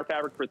that's been our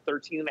fabric for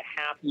 13 and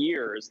a half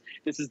years,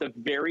 this is the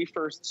very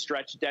first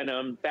stretch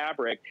denim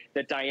fabric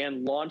that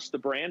Diane launched the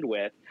brand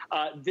with.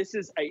 This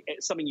is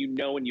something you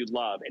know and you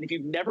love. And if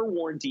you've never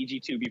worn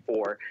DG2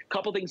 before, a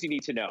couple things you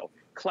need to know.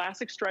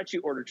 Classic stretch, you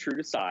order true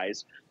to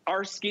size.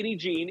 Our skinny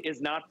jean is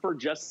not for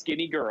just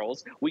skinny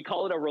girls. We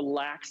call it a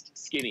relaxed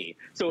skinny.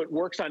 So it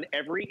works on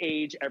every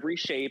age, every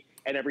shape,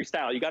 and every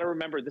style. You got to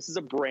remember, this is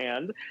a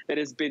brand that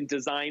has been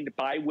designed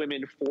by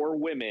women for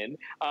women.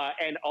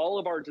 And all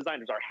of our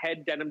designers, our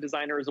head denim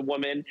designer is a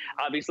woman.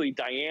 Obviously,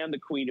 Diane, the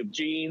queen of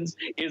jeans,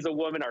 is a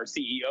woman. Our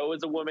CEO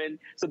is a woman.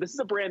 So this is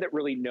a brand that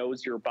really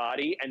knows your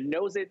body and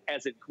knows it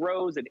as it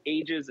grows and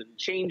ages and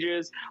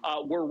changes.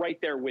 We're right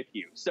there with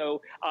you.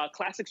 So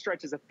classic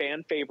stretch is a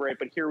fan favorite,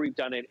 but here we've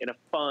done it in a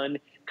fun,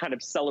 kind of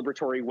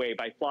celebratory way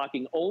by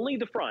flocking only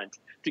the front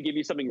to give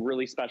you something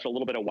really special, a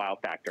little bit of wow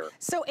factor.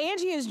 So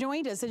Angie has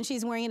joined us, and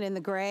she's wearing it in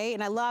the gray,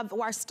 and I love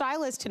our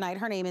stylist tonight.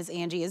 Her name is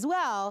Angie as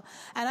well,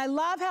 and I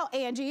love how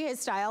Angie has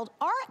styled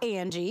our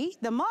Angie,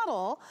 the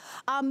model,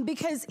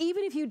 because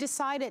even if you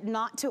decided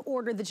not to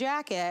order the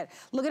jacket,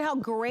 look at how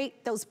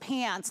great those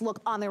pants look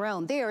on their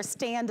own. They are a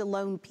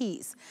standalone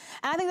piece,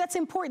 and I think that's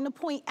important to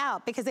point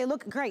out because they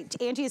look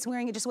great. Angie is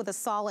wearing it just with a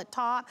solid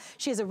top.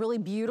 She has a really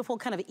beautiful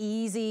kind of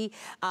easy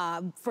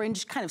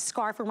fringe kind of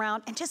scarf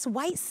around and just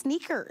white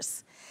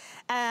sneakers.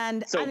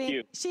 And so I mean,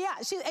 cute.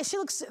 She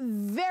looks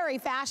very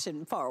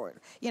fashion forward,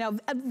 you know,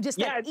 just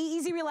that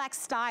easy,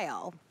 relaxed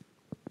style.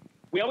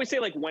 We always say,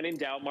 like, when in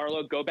doubt,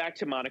 Marlo, go back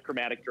to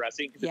monochromatic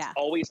dressing because it's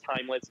always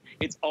timeless.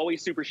 It's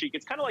always super chic.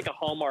 It's kind of like a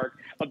hallmark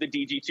of the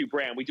DG2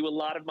 brand. We do a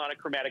lot of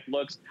monochromatic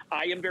looks.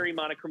 I am very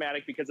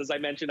monochromatic because, as I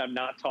mentioned, I'm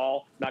not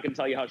tall. I'm not going to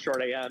tell you how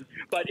short I am.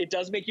 But it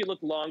does make you look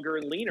longer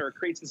and leaner. It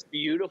creates this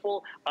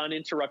beautiful,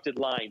 uninterrupted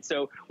line.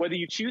 So whether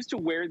you choose to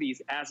wear these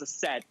as a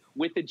set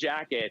with the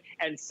jacket.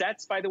 And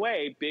sets, by the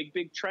way,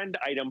 big trend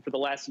item for the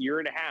last year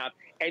and a half.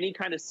 Any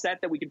kind of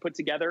set that we can put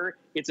together,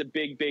 it's a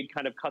big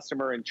kind of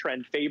customer and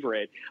trend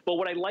favorite. But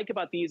what I like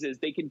about these is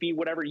they can be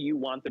whatever you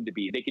want them to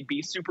be. They could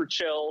be super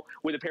chill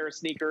with a pair of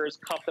sneakers,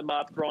 cuff them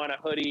up, throw on a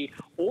hoodie,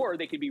 or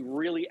they could be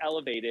really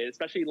elevated,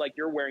 especially like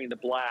you're wearing the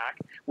black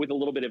with a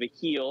little bit of a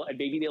heel, and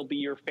maybe they'll be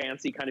your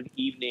fancy kind of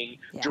evening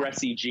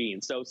dressy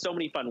jeans. So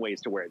many fun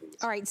ways to wear these.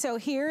 All right, so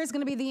here is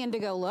gonna be the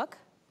indigo look,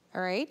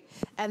 all right?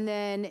 And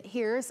then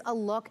here's a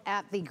look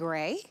at the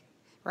gray,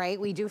 right?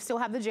 We do still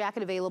have the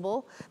jacket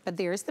available, but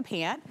there's the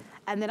pant.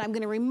 And then I'm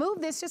gonna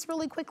remove this just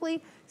really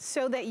quickly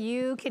so that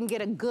you can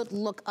get a good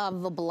look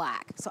of the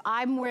black. So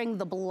I'm wearing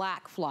the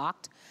black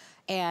flocked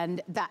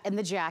and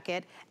the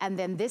jacket, and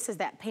then this is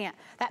that pant.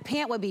 That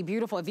pant would be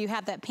beautiful if you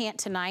had that pant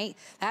tonight.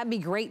 That'd be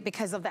great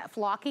because of that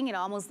flocking. It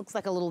almost looks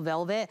like a little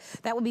velvet.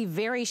 That would be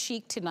very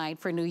chic tonight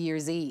for New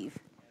Year's Eve.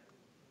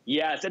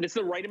 Yes, and it's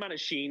the right amount of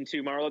sheen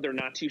too, Marlo. They're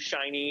not too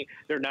shiny.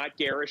 They're not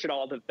garish at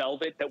all. The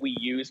velvet that we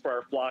use for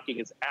our flocking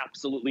is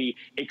absolutely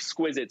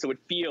exquisite. So it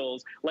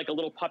feels like a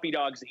little puppy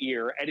dog's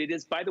ear. And it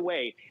is, by the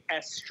way,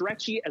 as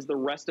stretchy as the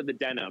rest of the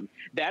denim.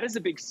 That is a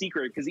big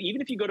secret, because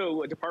even if you go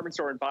to a department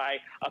store and buy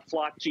a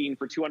flock jean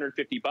for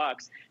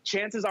 $250,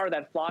 chances are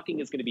that flocking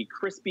is going to be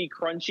crispy,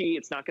 crunchy.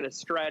 It's not going to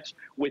stretch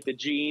with the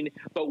jean.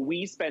 But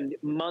we spend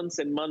months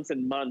and months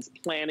and months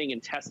planning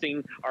and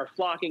testing our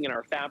flocking and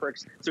our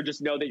fabrics. So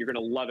just know that you're going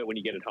to love it when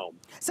you get it home.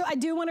 So I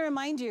do want to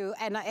remind you,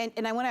 and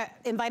I want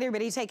to invite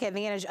everybody to take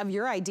advantage of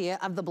your idea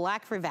of the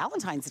black for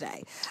Valentine's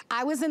Day.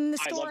 I was in the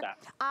store.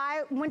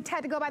 I love that. I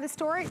had to go by the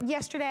store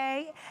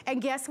yesterday,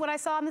 and guess what I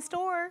saw in the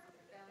store?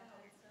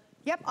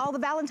 Yep, all the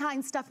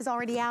Valentine's stuff is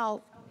already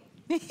out.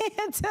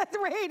 It's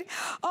right,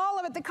 all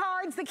of it, the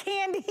cards, the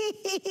candy.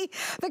 It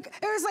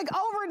was like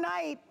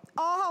overnight.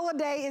 All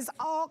holiday is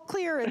all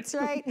clearance,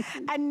 right?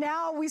 And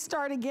now we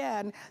start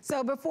again.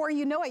 So before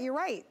you know it, you're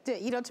right.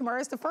 You know,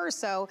 tomorrow's the 1st.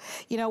 So,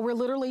 you know, we're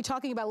literally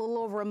talking about a little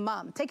over a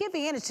month. Take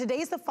advantage.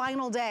 Today's the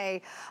final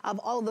day of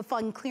all of the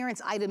fun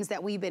clearance items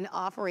that we've been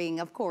offering,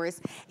 of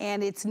course,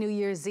 and it's New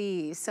Year's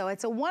Eve. So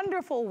it's a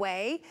wonderful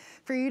way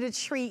for you to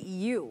treat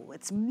you.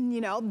 It's,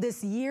 you know,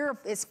 this year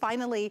is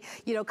finally,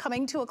 you know,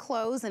 coming to a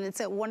close, and it's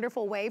a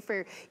wonderful way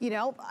for, you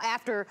know,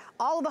 after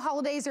all of the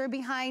holidays are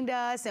behind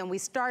us and we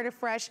start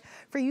afresh,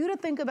 for you to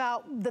think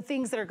about the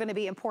things that are going to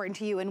be important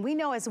to you. And we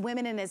know as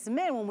women and as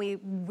men, when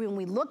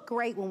we look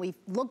great, when we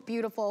look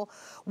beautiful,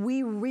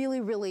 we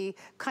really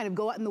kind of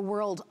go out in the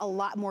world a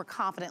lot more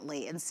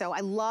confidently. And so I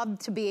love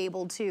to be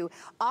able to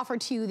offer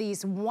to you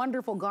these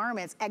wonderful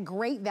garments at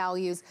great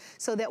values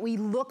so that we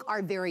look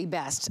our very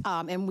best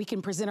and we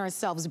can present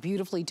ourselves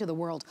beautifully to the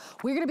world.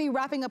 We're going to be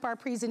wrapping up our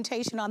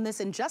presentation on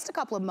this in just a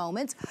couple of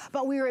moments,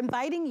 but we are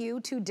inviting you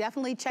to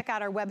definitely check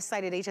out our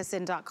website at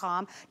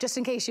hsn.com just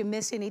in case you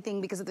missed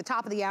anything, because at the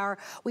top of the hour,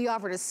 we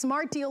offered a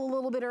smart deal a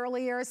little bit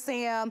earlier,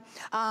 Sam.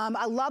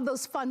 I love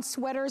those fun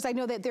sweaters. I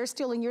know that they're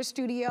still in your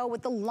studio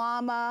with the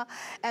llama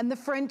and the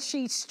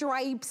Frenchy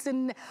stripes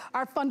and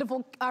our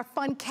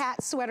fun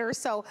cat sweater.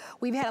 So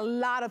we've had a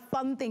lot of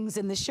fun things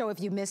in the show if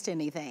you missed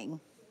anything.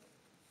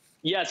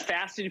 Yes,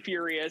 fast and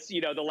furious,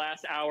 you know, the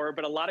last hour,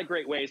 but a lot of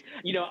great ways.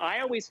 You know, I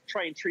always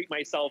try and treat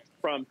myself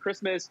from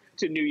Christmas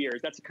to New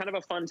Year's. That's kind of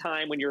a fun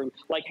time when you're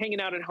like hanging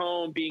out at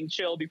home, being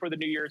chill before the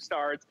New Year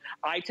starts.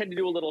 I tend to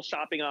do a little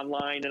shopping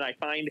online, and I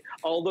find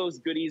all those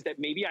goodies that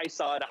maybe I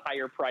saw at a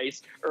higher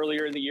price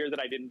earlier in the year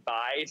that I didn't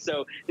buy.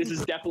 So this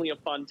is definitely a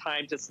fun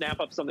time to snap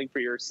up something for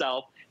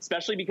yourself,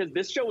 especially because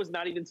this show was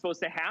not even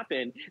supposed to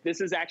happen. This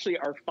is actually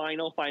our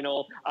final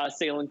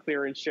sale and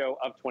clearance show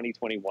of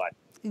 2021.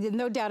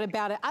 No doubt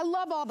about it. I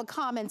love all the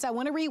comments. I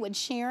want to read what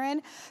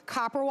Sharon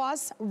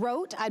Copperwas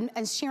wrote.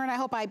 And Sharon, I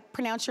hope I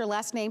pronounced your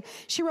last name.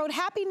 She wrote,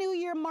 "Happy New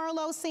Year,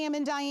 Marlo, Sam,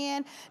 and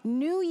Diane.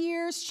 New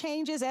Year's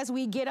changes as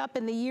we get up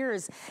in the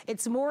years.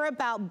 It's more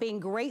about being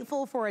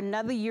grateful for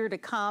another year to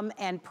come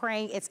and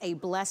praying it's a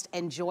blessed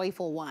and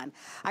joyful one."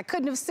 I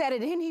couldn't have said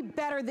it any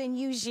better than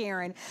you,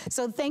 Sharon.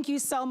 So thank you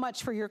so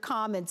much for your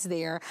comments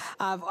there.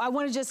 I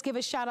want to just give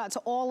a shout out to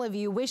all of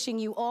you, wishing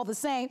you all the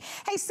same.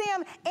 Hey,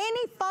 Sam,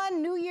 any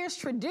fun New Year's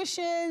traditions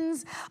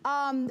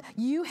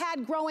you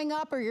had growing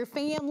up, or your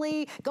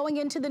family going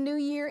into the new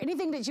year?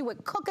 Anything that you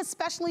would cook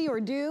especially or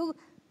do?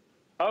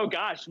 Oh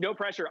gosh, no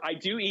pressure. I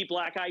do eat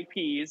black-eyed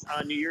peas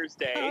on New Year's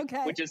Day,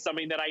 which is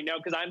something that I know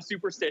because I'm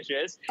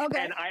superstitious.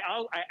 And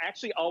I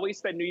actually always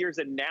spend New Year's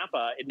in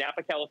Napa,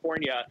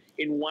 California,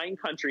 in wine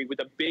country with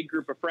a big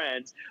group of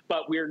friends.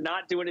 But we're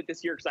not doing it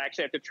this year because I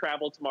actually have to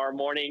travel tomorrow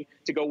morning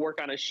to go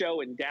work on a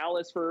show in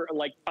Dallas for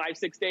like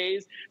 5-6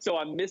 days. So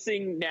I'm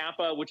missing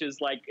Napa, which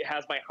is like,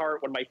 has my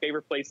heart, one of my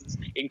favorite places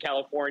in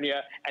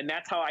California. And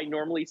that's how I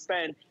normally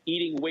spend,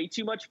 eating way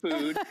too much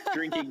food,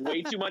 drinking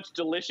way too much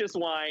delicious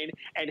wine,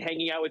 and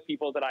hanging out with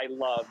people that I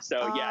love.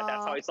 So yeah,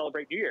 that's how I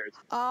celebrate New Year's.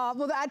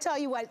 Well, I tell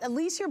you what, at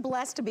least you're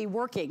blessed to be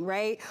working,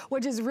 right?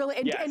 Which is really,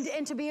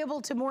 and to be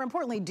able to, more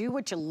importantly, do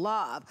what you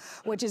love,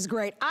 which is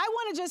great. I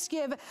want to just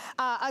give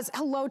us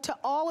hello to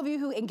all of you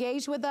who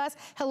engaged with us.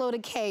 Hello to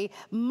Kay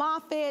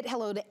Moffitt.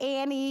 Hello to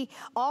Annie.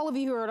 All of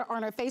you who are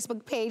on our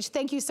Facebook page.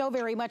 Thank you so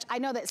very much. I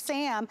know that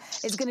Sam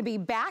is going to be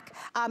back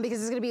because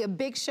there's going to be a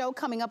big show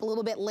coming up a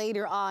little bit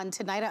later on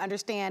tonight. I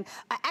understand.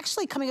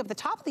 Actually, coming up at the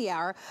top of the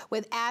hour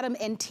with Adam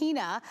and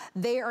Tina.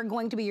 They are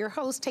going to be your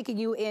hosts, taking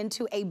you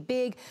into a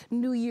big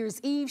New Year's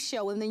Eve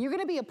show, and then you're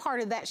going to be a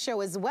part of that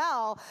show as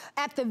well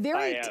at the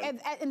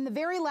in the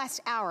very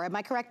last hour. Am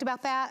I correct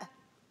about that?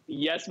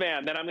 Yes,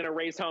 ma'am. Then I'm going to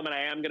race home, and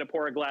I am going to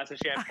pour a glass of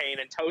champagne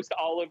and toast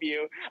all of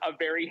you a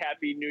very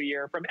happy New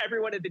Year. From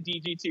everyone at the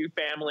DG2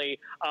 family,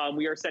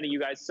 we are sending you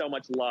guys so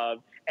much love,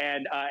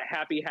 and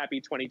happy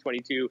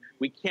 2022.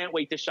 We can't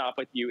wait to shop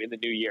with you in the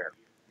new year.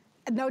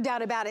 No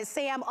doubt about it.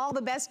 Sam, all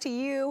the best to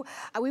you.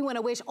 We want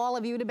to wish all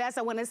of you the best.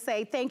 I want to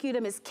say thank you to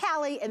Miss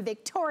Callie and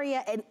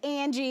Victoria and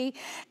Angie,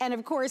 and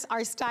of course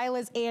our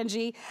stylist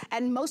Angie,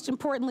 and most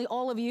importantly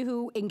all of you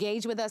who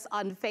engage with us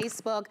on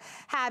Facebook.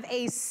 Have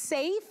a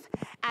safe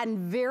and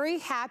very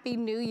happy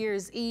New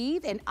Year's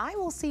Eve, and I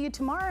will see you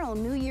tomorrow,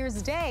 New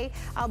Year's Day.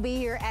 I'll be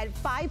here at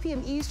 5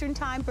 p.m. Eastern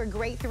time for a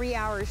great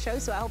 3-hour show,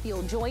 so I hope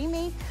you'll join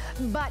me.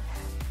 But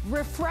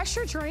refresh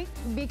your drink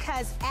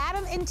because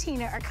Adam and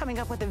Tina are coming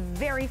up with a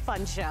very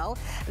fun show.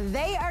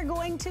 They are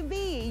going to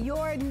be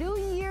your New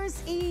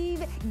Year's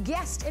Eve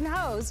guest and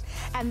host,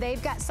 and they've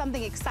got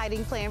something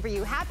exciting planned for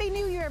you. Happy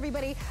New Year,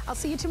 everybody. I'll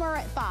see you tomorrow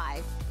at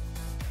 5.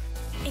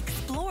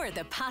 Explore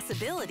the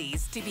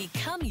possibilities to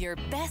become your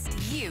best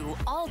you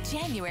all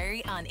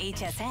January on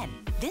HSN.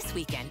 This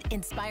weekend,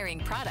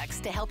 inspiring products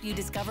to help you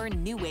discover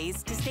new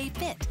ways to stay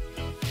fit.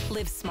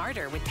 Live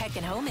smarter with tech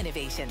and home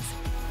innovations.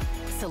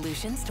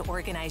 Solutions to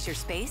organize your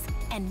space,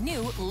 and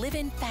new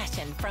live-in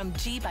fashion from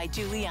G by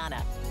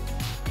Juliana.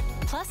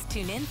 Plus,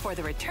 tune in for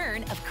the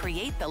return of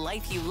Create the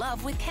Life You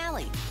Love with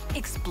Callie.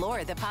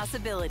 Explore the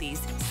possibilities.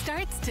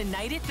 Starts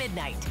tonight at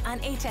midnight on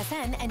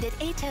HSN and at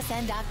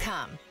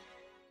hsn.com.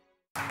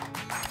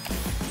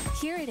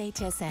 Here at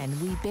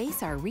HSN, we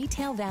base our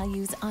retail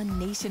values on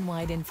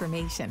nationwide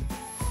information.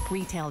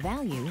 Retail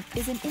value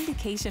is an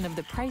indication of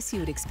the price you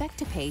would expect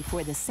to pay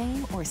for the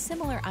same or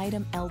similar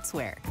item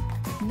elsewhere,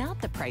 not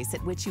the price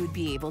at which you would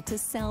be able to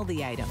sell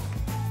the item.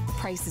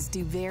 Prices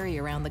do vary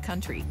around the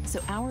country, so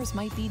ours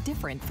might be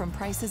different from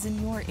prices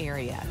in your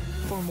area.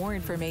 For more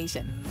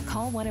information,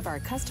 call one of our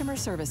customer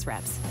service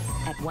reps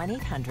at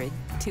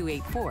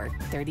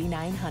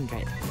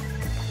 1-800-284-3900.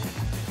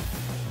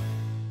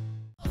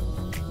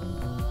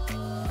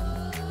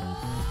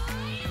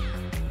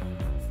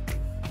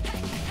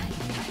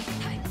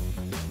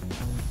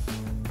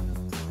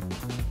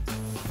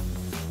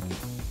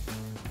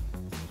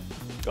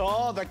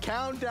 Oh, the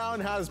countdown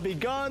has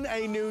begun,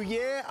 a new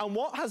year, and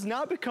what has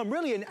now become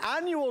really an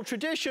annual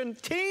tradition.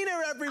 Tina,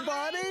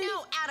 everybody! I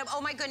know, Adam. Oh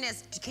my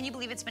goodness. Can you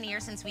believe it's been a year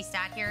since we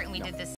sat here and we did this